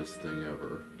dumbest thing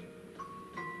ever.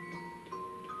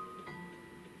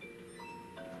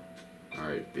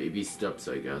 Alright, baby steps,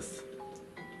 I guess.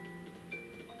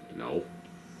 No.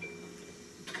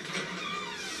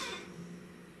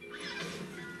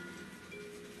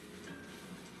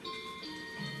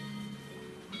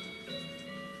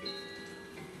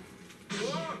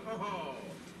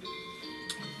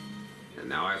 And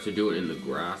now I have to do it in the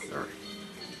grass. Alright.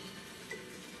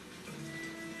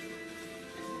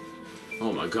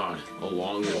 Oh my god, a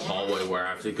long hallway where I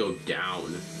have to go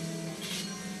down.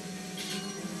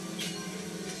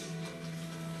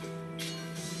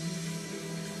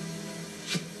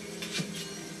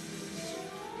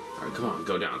 Alright, come on,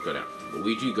 go down, go down.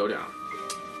 Luigi, go down.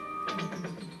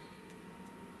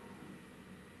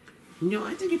 No,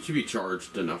 I think it should be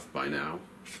charged enough by now.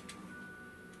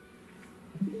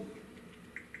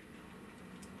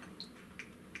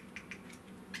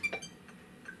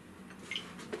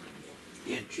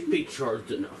 Yeah, it should be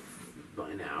charged enough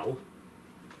by now.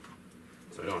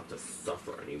 So I don't have to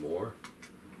suffer anymore.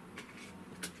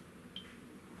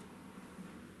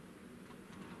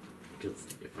 Because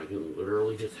if I can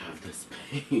literally just have this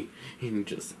pain and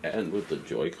just end with the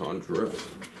Joy-Con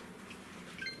drift.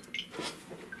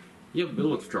 Yeah, but it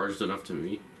looks charged enough to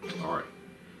me. Alright.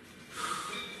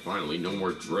 Finally, no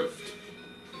more drift.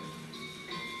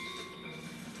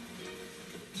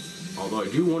 Although I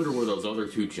do wonder where those other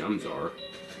 2 gems are.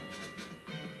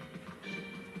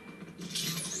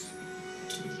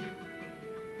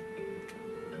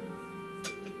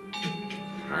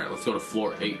 Alright, let's go to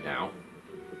floor 8 now.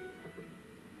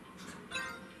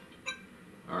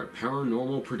 Alright,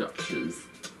 Paranormal Productions.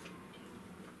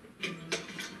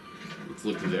 Let's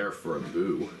look there for a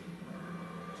boo.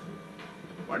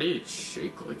 Why did it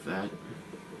shake like that?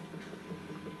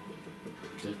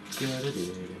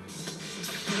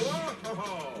 Whoa!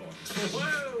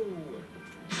 Whoa!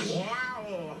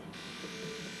 Wow!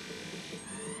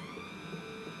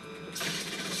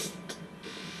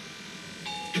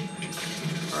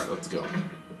 Alright, let's go.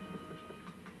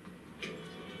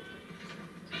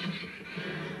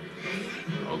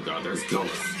 Oh god, there's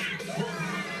ghosts.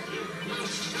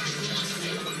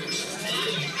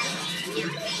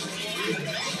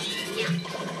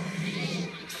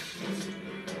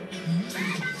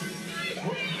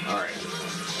 Alright,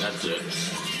 that's it.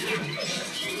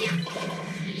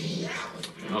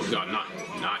 Oh god,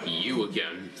 not you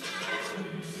again.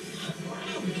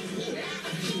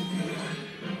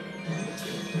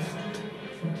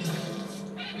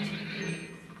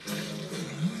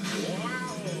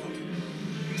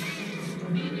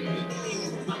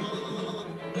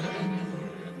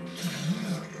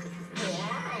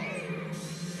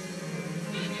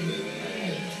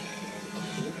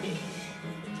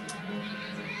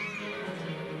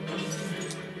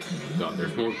 God,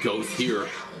 there's more ghosts here.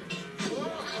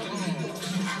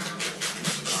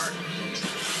 Alright.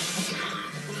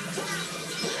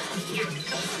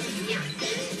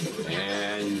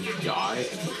 And die.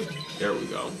 There we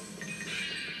go.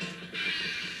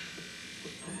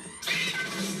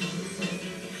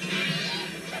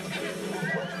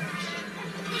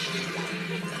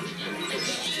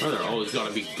 Oh, there always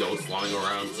gotta be ghosts lying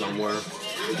around somewhere.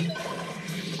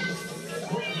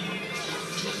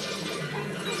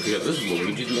 Because this is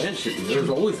Luigi's mansion. There's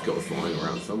always ghosts lying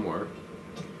around somewhere.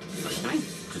 Like, can I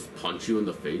just punch you in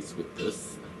the face with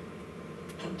this?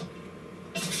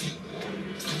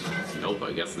 Nope,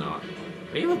 I guess not.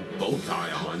 They have a bow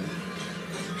tie on.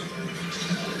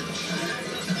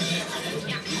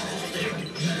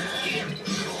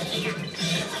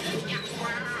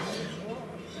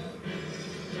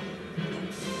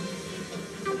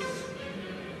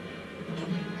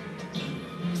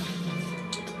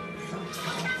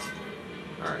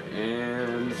 Alright,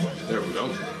 and there we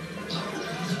go.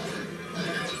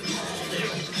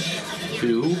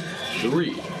 2,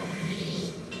 3.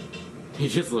 He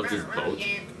just left his bow.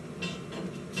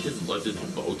 Just left his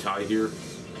bow tie here.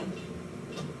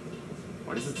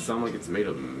 Why does it sound like it's made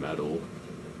of metal?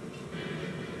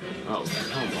 Oh,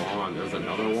 come on, there's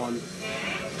another one.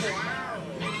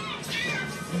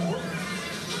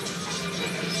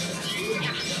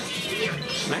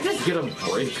 Can I just get a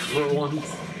break for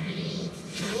once?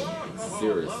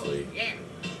 Seriously.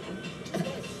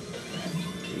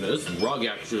 You know, this rug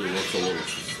actually looks a little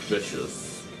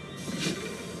suspicious.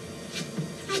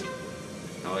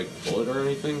 Can I, like, pull it or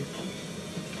anything?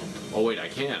 Oh, wait, I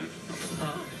can.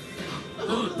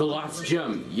 The last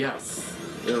gem. Yes.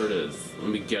 There it is. Let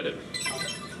me get it.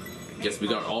 Guess we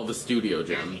got all the studio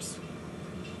gems.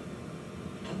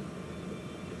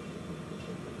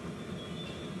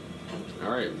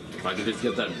 Alright, if I could just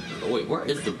get that... Oh wait, where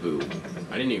is the boo?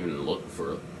 I didn't even look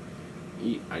for...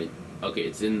 Okay,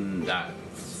 it's in that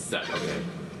set, okay.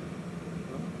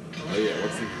 Oh yeah,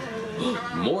 what's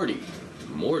in... Morty!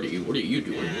 Morty, what are you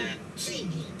doing?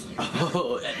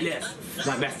 Oh, at last,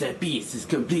 my masterpiece is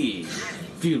complete.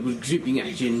 Filled with dripping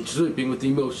action, dripping with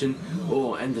emotion,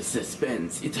 oh, and the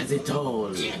suspense. It has it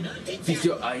all. Fix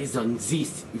your eyes on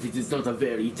this, if it is not a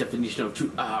very definition of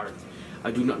true art.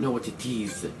 I do not know what it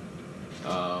is.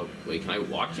 Wait, can I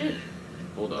watch it?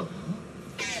 Hold up.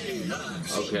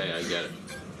 Okay, I get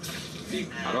it.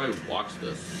 How do I watch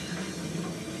this?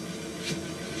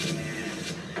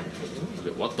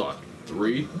 Okay, what the?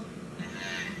 3?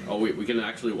 Oh wait, we can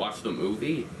actually watch the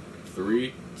movie?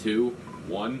 3, 2,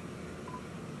 1.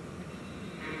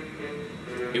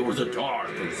 It was a dark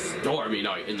and stormy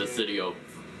night in the city of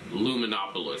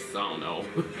Luminopolis. I don't know.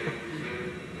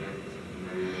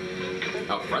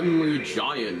 A friendly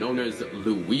giant known as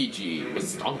Luigi was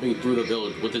stomping through the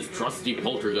village with his trusty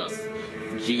poltergust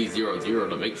G00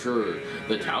 to make sure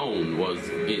the town was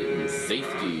in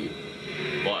safety.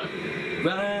 But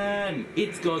run!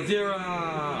 It's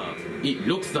Godzilla! It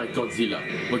looks like Godzilla,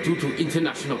 but due to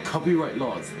international copyright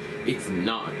laws, it's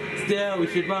not. Still, we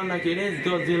should run like it is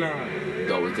Godzilla.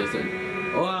 Though it isn't.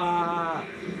 Ah!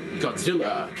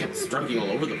 Godzilla kept striking all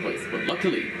over the place, but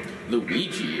luckily,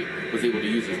 Luigi was able to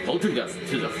use his poltergust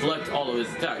to deflect all of his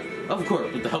attacks. Of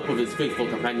course, with the help of his faithful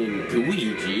companion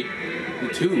Luigi, the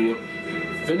two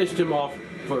finished him off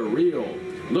for real.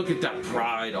 Look at that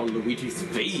pride on Luigi's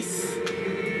face.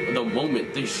 The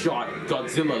moment they shot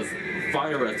Godzilla's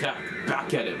fire attack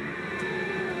back at him,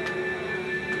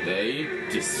 they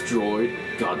destroyed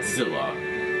Godzilla.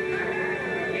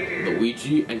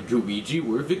 Luigi and Luigi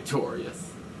were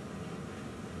victorious.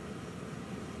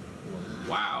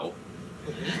 Wow.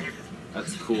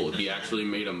 That's cool. He actually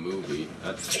made a movie.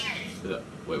 That's...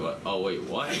 Wait, what? Oh, wait,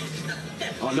 what?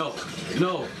 Oh, no.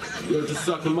 No. You have to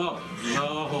suck him up.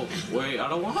 No. Wait, I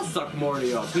don't want to suck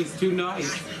Morty up. He's too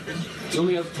nice. He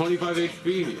only has 25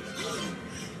 HP.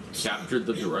 Captured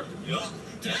the director.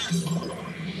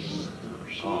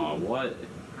 Aw, what?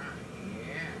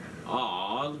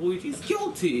 Aw, Luigi's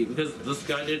guilty because this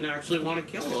guy didn't actually want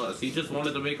to kill us. He just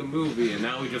wanted to make a movie and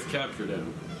now we just captured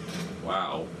him.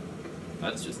 Wow.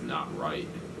 That's just not right.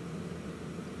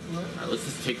 Alright, let's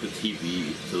just take the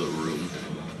TV to the room.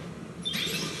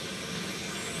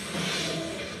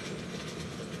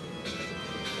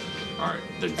 Alright,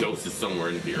 the ghost is somewhere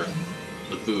in here.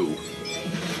 The Boo.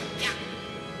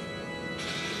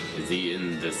 Is he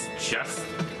in this chest?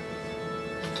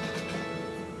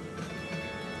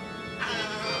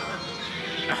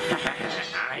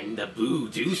 I'm the Boo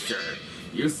Deucer.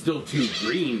 You're still too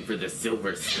green for the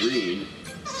silver screen.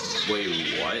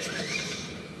 Wait, what?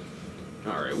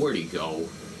 Alright, where'd he go?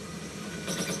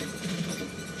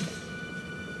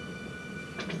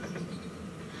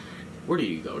 Where did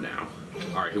he go now?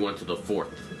 Alright, he went to the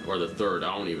 4th, or the 3rd,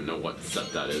 I don't even know what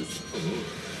set that is.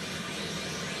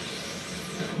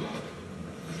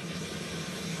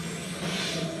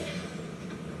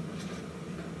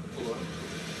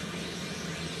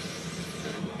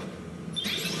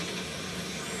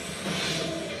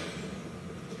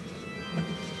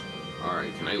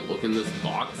 Alright, can I look in this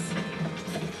box?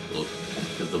 Look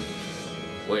at the...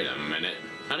 Wait a minute.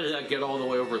 How did that get all the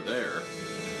way over there?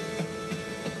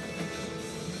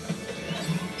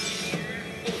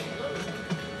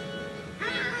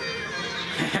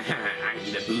 I'm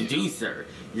the Boo-Deucer.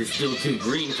 You're still too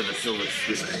green for the silver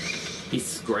screen. He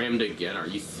scrammed again. Are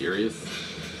you serious?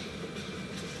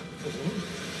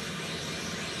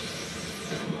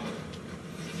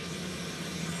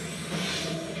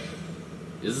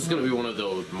 Is this gonna be one of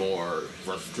those more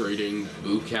frustrating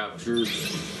Boo captures?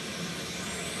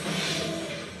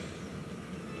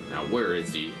 Now, where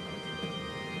is he?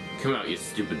 Come out, you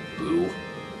stupid Boo.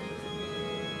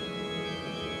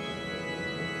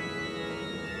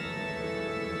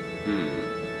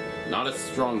 Not a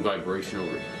strong vibration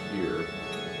over here.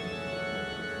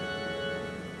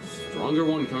 Stronger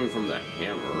one coming from the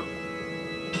hammer.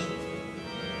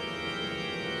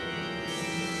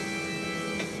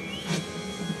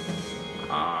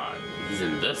 Ah, he's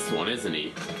in this one, isn't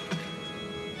he?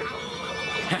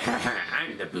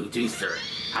 I'm the Boo-Deucer.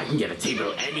 I can get a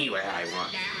table anywhere I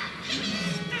want.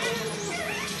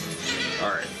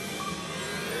 Alright.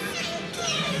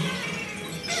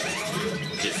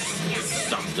 Just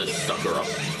stuff this sucker up.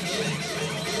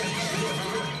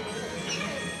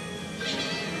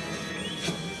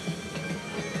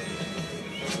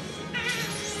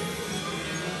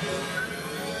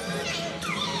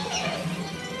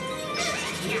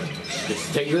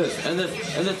 take this, and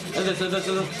this, and this, and this, and this,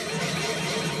 and this.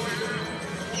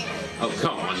 Oh,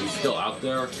 come on, he's still out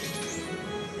there?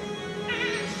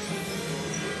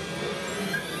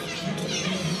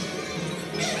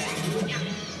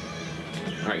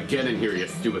 Alright, get in here, you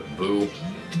stupid boo.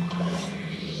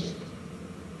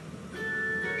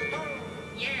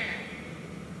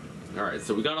 Alright,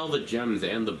 so we got all the gems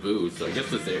and the boo, so I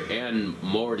guess this and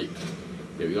Morty.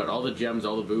 Yeah, we got all the gems,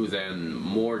 all the boos, and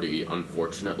Morty,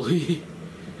 unfortunately.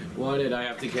 Why did I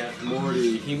have to catch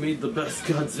Morty? He made the best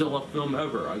Godzilla film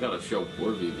ever. I gotta show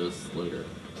Corby this later.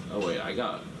 Oh wait,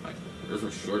 there's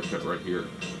a shortcut right here.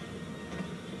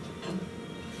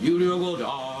 You will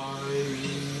die.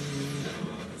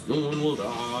 No one will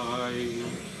die.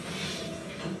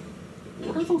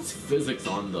 What are those physics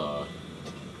on those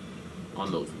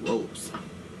ropes?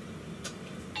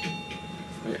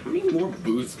 Wait, how many more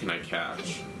boos can I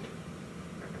catch?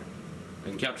 I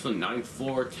can catch the 9th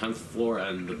floor, 10th floor,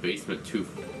 and the basement 2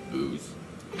 boos.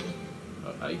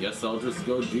 I guess I'll just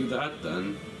go do that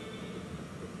then.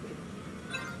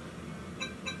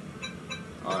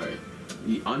 Alright.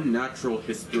 The Unnatural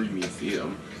History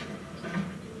Museum.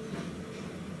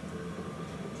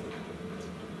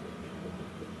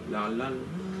 La la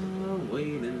la,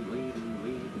 waiting.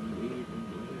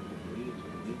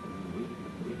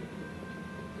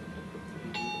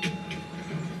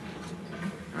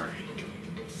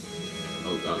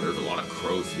 Oh god, there's a lot of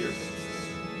crows here.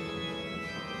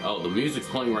 Oh, the music's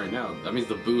playing right now. That means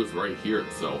the boo is right here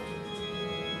itself.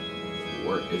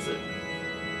 Where is it?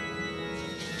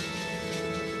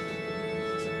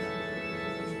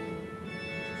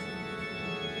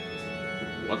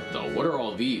 What are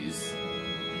all these?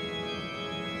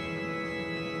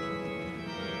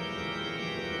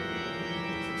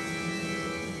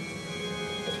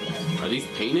 Are these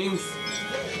paintings?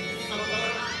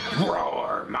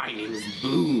 Roar! My name is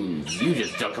Boons. You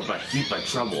just dug up a heap of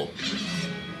trouble.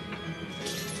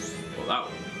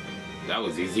 Well, that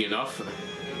was easy enough.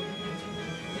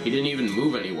 He didn't even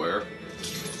move anywhere.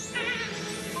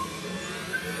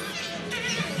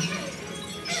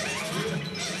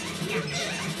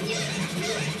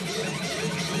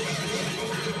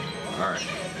 Alright.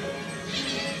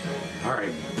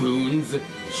 Alright, Boons.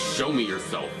 Show me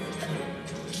yourself.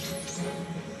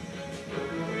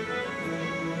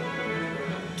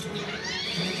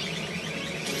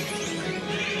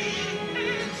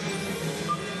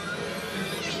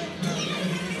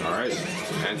 Alright,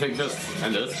 and take this,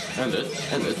 and this, and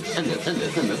this, and this, and this, and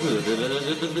this, and this.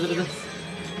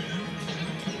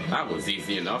 That was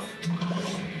easy enough.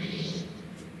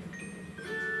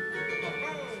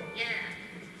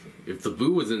 If the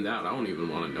boo was in that, I don't even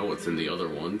want to know what's in the other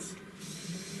ones.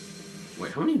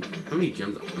 Wait, how many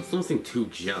gems? I'm still missing 2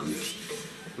 gems.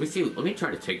 Let me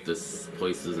try to take this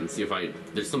places and see if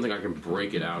there's something I can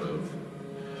break it out of.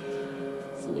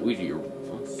 So Luigi, you're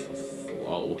so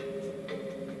slow.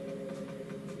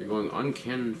 You're going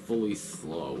uncannily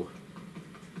slow.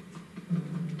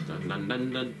 Dun dun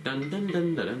dun dun dun dun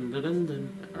dun dun dun dun dun.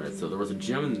 Alright, so there was a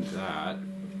gem in that.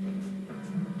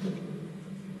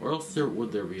 Where else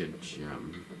would there be a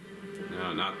gem?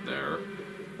 No, not there.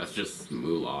 That's just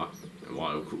moolah. And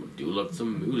while I do love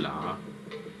some moolah.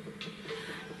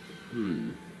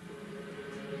 You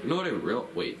know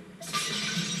what wait.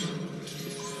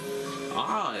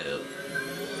 I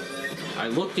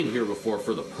looked in here before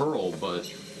for the pearl, but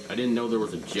I didn't know there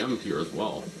was a gem here as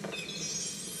well.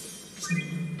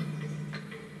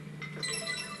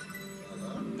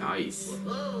 Nice.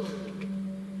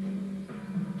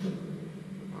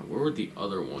 Where would the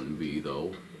other one be,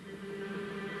 though?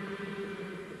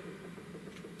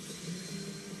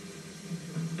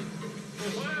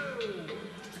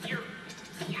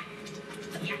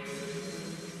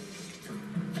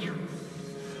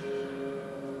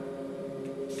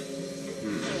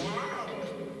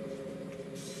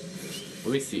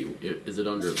 Let me see. Is it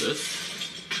under this?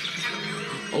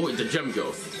 Oh, it's a gem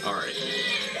ghost. Alright.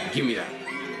 Give me that.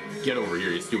 Get over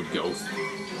here, you stupid ghost.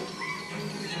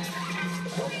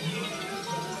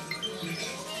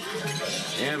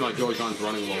 And my Joy-Con's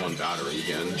running low on battery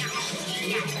again.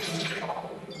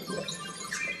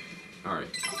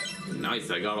 Alright. Nice,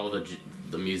 I got all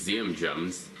the museum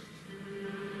gems.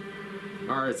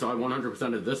 Alright, so I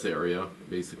 100% of this area,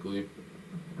 basically.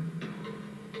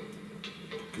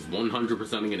 Because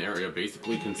 100%ing an area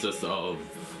basically consists of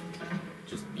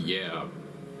just, yeah,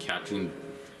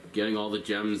 getting all the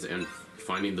gems and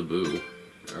finding the boo.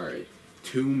 Alright.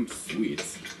 Tomb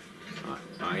Sweets.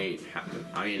 I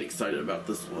ain't excited about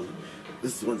this one.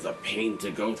 This one's a pain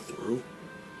to go through.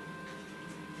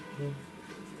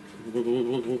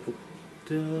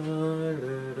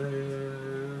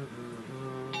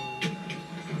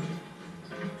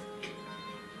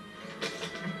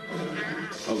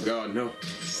 Oh god, no.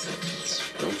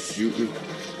 Don't shoot me.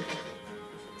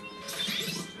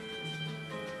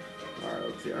 Alright,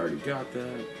 let's see, I already got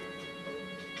that.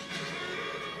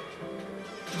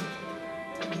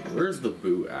 Where's the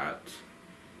boo at?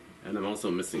 And I'm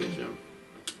also missing a gem.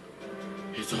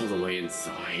 It's all the way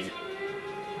inside.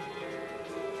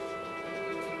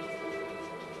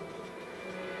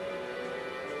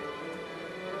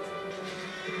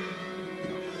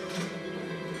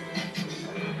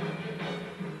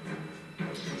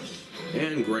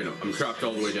 And great, I'm trapped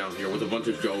all the way down here with a bunch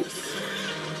of ghosts.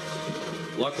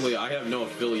 Luckily, I have no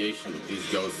affiliation with these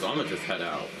ghosts, so I'm gonna just head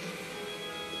out.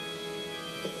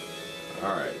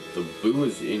 Alright, the boo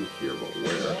is in here, but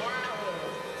where?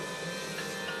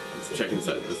 Let's check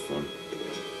inside this one.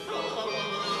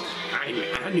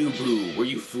 I'm Anu Boo. Were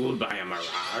you fooled by a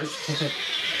mirage?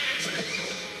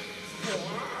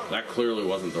 That clearly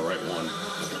wasn't the right one.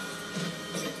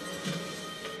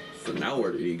 So now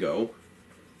where did he go?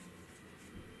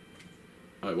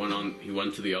 Oh, he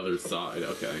went to the other side,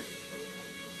 okay.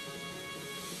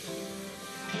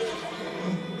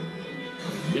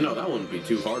 You know, that wouldn't be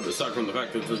too hard, aside from the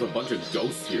fact that there's a bunch of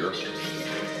ghosts here.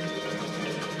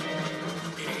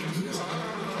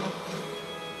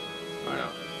 I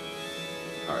know.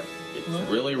 Alright, it's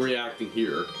really reacting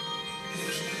here.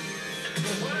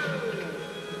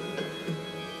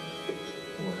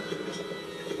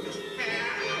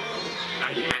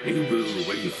 Boo,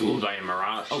 were you fooled by a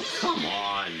mirage? Oh, come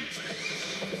on!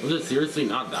 Was it seriously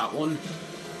not that one?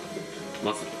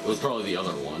 It was probably the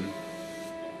other one.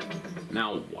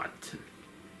 Now what?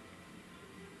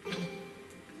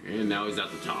 And now he's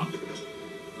at the top.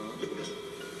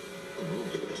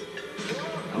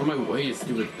 Out of my way, you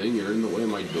stupid thing. You're in the way of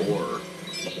my door.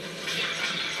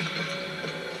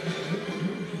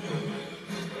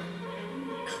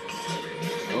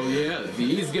 Oh yeah,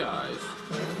 these guys.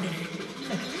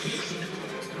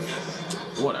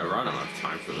 Whatever, I don't have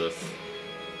time for this.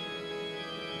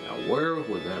 Now where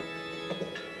would that...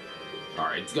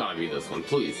 Alright, it's gotta be this one,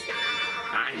 please.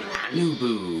 I'm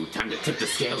Anubu. Time to tip the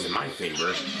scales in my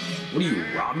favor. What are you,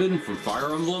 Robin from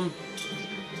Fire Emblem?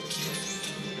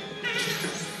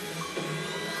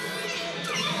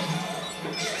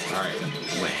 Alright.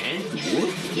 1,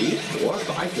 2, 3, 4,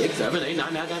 5, 6, 7, 8,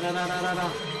 9, 9, 9, 9, 9, 9,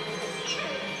 9.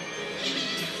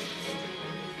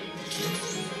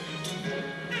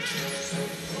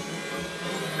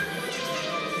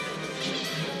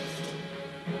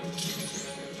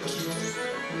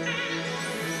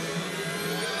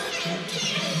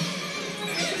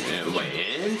 And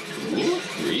wait, 2,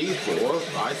 3, 4,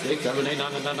 5, 6, 7, 8,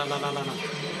 9, 9, 9, 9, 9, 9, 9.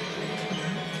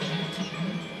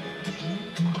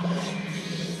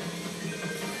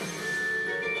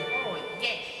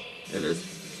 Hey,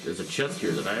 there's a chest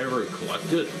here. Did I ever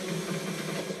collect it?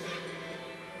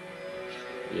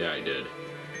 Yeah, I did.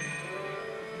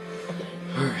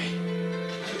 Alright.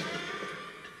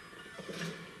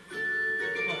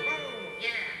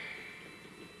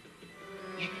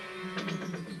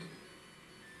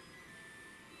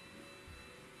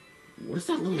 What is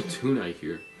that little tune I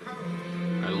hear?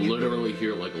 I literally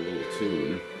hear like a little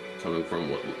tune coming from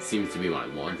what seems to be my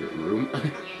laundry room.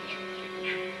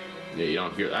 Yeah, you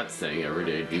don't hear that saying every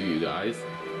day, do you guys?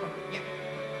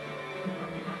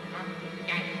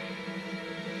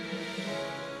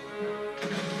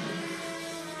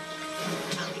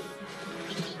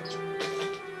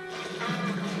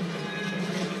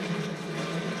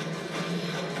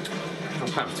 I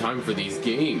don't have time for these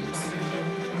games.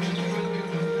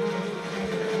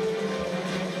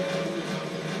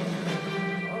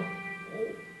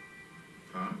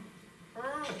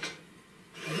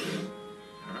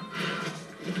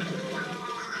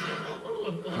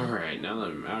 Alright, now that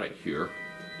I'm out of here,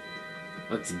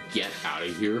 let's get out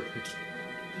of here.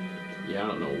 Yeah, I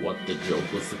don't know what the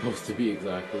joke was supposed to be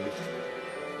exactly.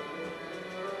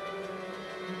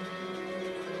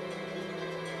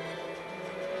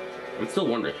 I'm still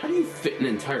wondering, how do you fit an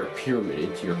entire pyramid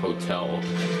into your hotel?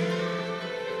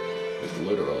 Like,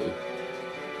 literally.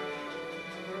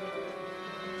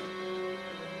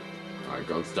 Alright,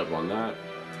 don't step on that.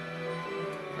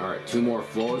 Alright, 2 more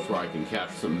floors where I can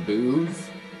catch some booze.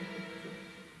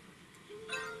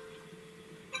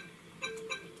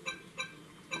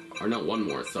 Or no, 1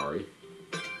 more, sorry.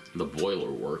 The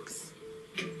boiler works.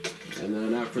 And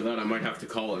then after that I might have to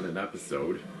call it an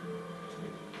episode.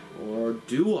 Or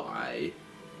do I?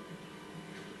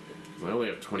 I only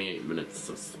have 28 minutes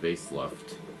of space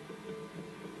left.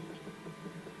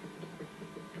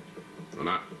 Well,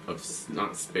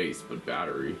 not space, but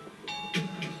battery.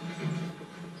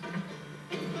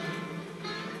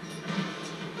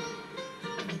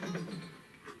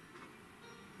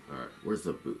 Alright, Where's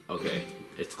the boot? Okay,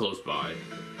 it's close by.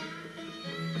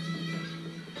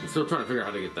 I'm still trying to figure out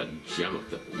how to get that gem up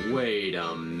there. Wait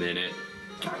a minute.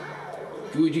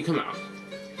 Luigi, come out.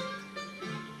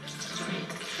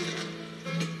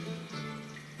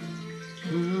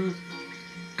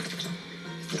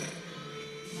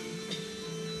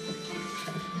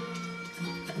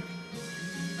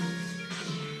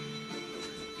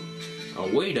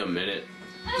 Oh, wait a minute.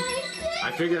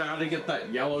 I figured out how to get that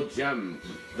yellow gem,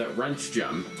 that wrench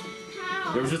gem.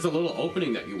 How? There was just a little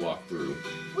opening that you walked through.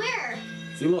 Where?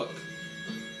 See, look.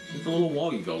 There's a little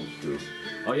wall you go through.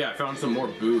 Oh yeah, I found some more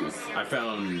boos. I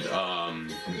found,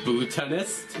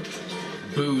 Bootanist,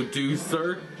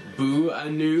 Boo-Deucer,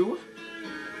 Boo-Anu.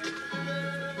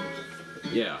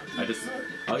 Yeah,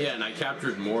 oh yeah, and I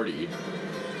captured Morty.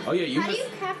 Oh yeah, How do you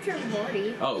capture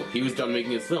Morty? Oh, he was done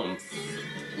making his films.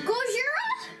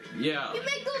 Gojira? Yeah. You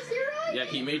made Gojira? Yeah,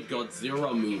 he made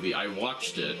Godzilla movie. I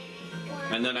watched it.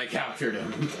 And then I captured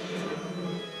him.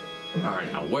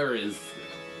 Alright, now where is...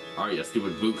 Alright, yeah,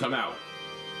 stupid Boo, come out.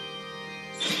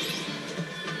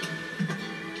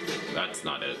 That's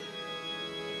not it.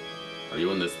 Are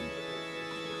you in this...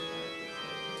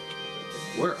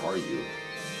 Where are you?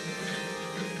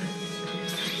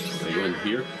 Are you in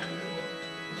here?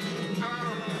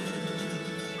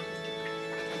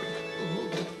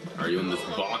 Are you in this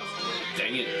box?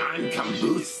 Dang it, I'm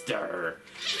Booster.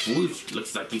 Whoosh,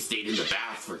 looks like you stayed in the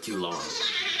bath for too long.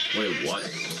 Wait, what?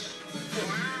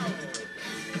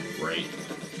 Great.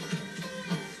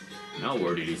 Now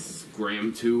where did he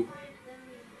scram to?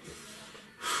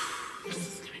 This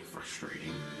is getting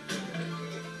frustrating.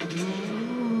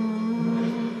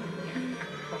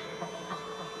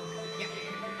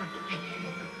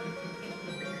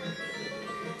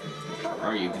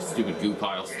 Alright, you stupid goo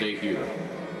pile, stay here.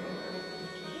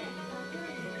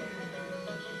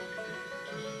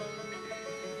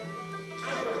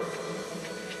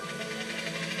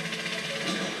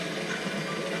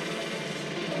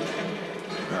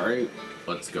 Alright,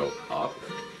 let's go up.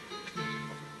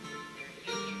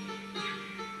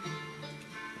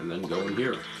 And then go in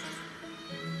here.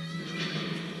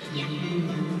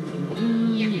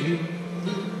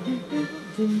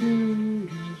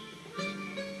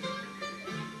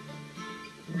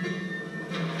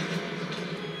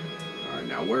 Alright,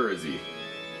 now where is he?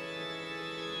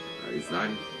 Alright, he's not...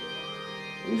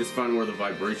 We can just find where the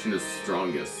vibration is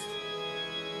strongest.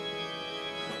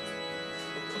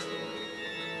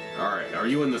 Alright, are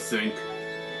you in the sink?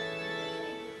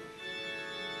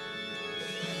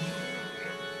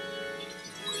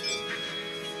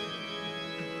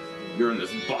 You're in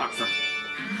this box.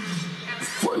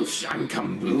 Whoosh, I'm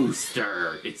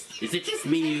Booster. Is it just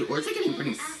me, or is it getting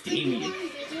pretty steamy?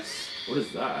 What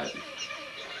is that?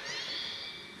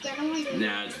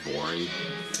 Nah, it's boring.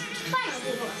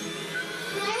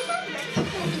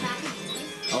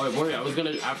 Oh, wait, boy, I was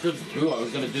gonna, after Boo, I was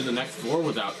gonna do the next floor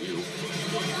without you.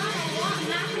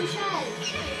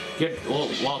 Well,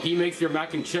 while he makes your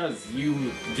mac and cheese,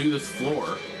 you do this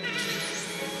floor.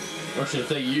 Or should I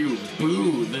say you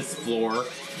boo this floor.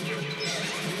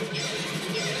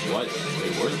 What?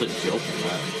 Wait, where's the joke in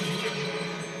that?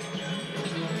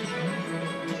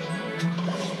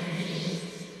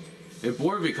 Hey,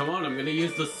 Borby, come on, I'm gonna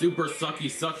use the super sucky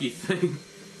thing.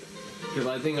 Because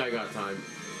I think I got time.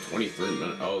 23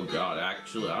 minutes. Oh god,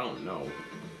 actually, I don't know.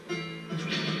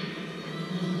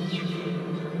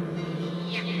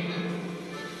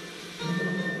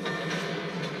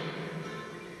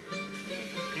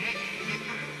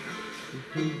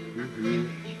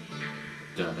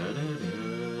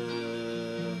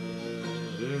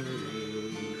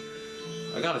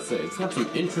 I gotta say, it's got some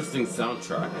interesting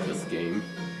soundtrack, this game.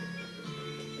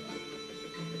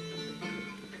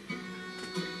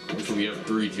 So we have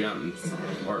 3 gems.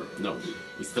 Or, no,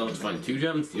 we still have to find 2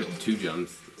 gems? You have 2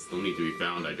 gems. Still need to be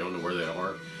found. I don't know where they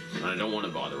are. And I don't want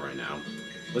to bother right now.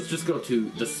 Let's just go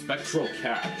to the Spectral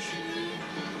Catch.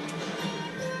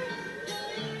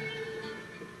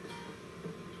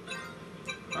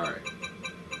 Alright.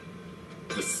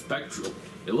 The Spectral.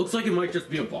 It looks like it might just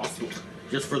be a boss one.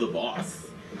 Just for the boss.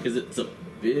 Because it's a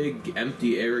big,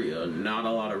 empty area. Not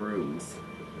a lot of rooms.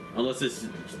 Unless it's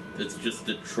just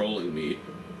trolling me.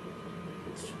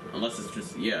 Unless it's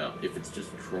just, yeah, if it's just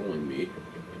trolling me.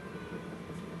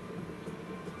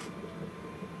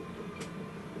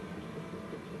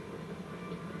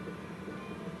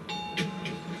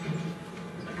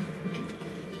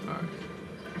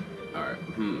 Alright,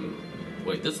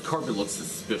 Wait, this carpet looks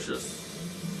suspicious.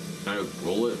 Can I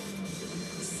roll it?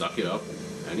 Suck it up?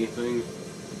 Anything?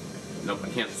 Nope, I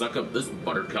can't suck up this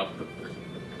buttercup.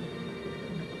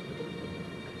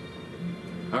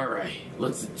 Alright,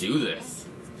 Let's do this.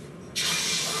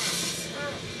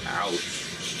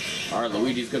 Ouch. Alright,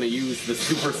 Luigi's gonna use the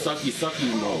super sucky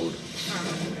mode.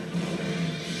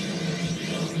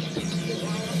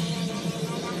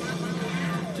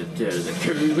 The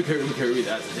Kirby,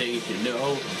 that's the thing you should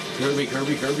know. Kirby,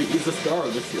 he's the star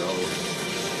of the show.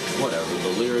 Whatever the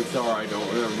lyrics are, I don't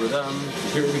remember them.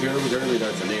 Kirby,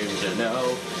 that's the name you should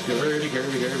know.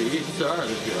 Kirby, he's the star of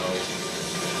the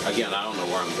show. Again, I don't know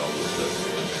where I'm going with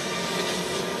this.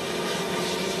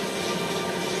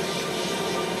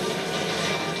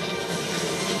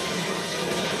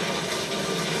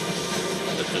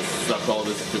 Let's just suck all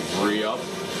this debris up.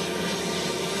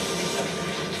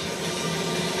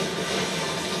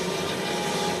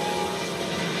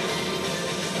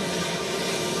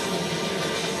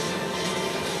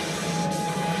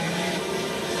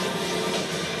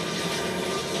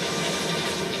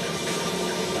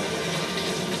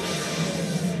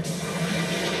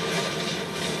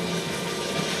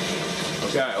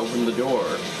 Okay, open the door.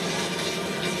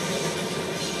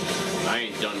 I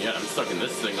ain't done yet. I'm sucking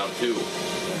this thing up too.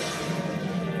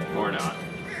 Or not.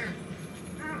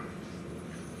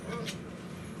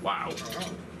 Wow.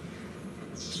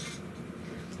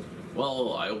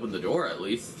 Well, I opened the door at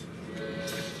least.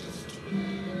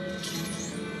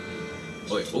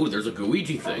 Wait, oh, there's a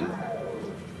Luigi thing.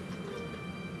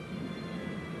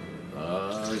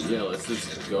 Yeah, let's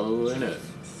just go in it.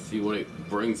 See what it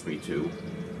brings me to.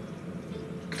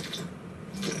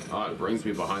 Oh, it brings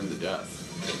me behind the desk.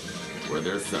 Where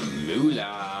there's some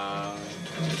moolah.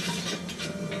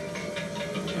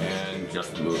 And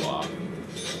just moolah.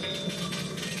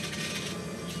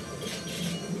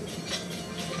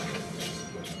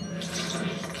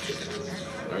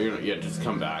 Oh, yeah, just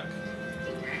come back.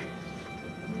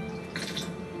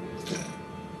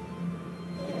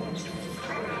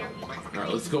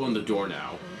 Alright, let's go in the door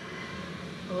now.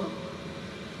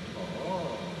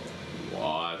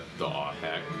 What the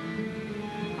heck?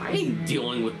 I ain't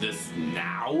dealing with this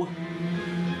now.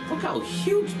 Look how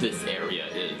huge this area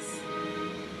is. Is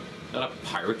that a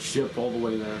pirate ship all the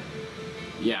way there?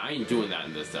 Yeah, I ain't doing that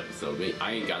in this episode.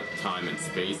 I ain't got time and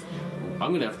space.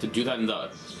 I'm gonna have to do that in the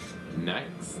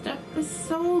next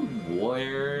episode?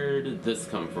 Where did this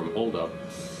come from? Hold up.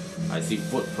 I see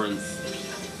footprints.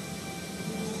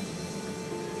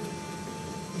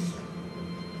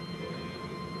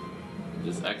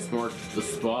 Just X marks the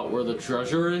spot where the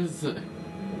treasure is.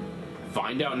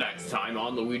 Find out next time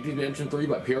on Luigi's Mansion 3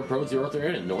 by Pure Pro 03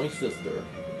 and Annoying Sister.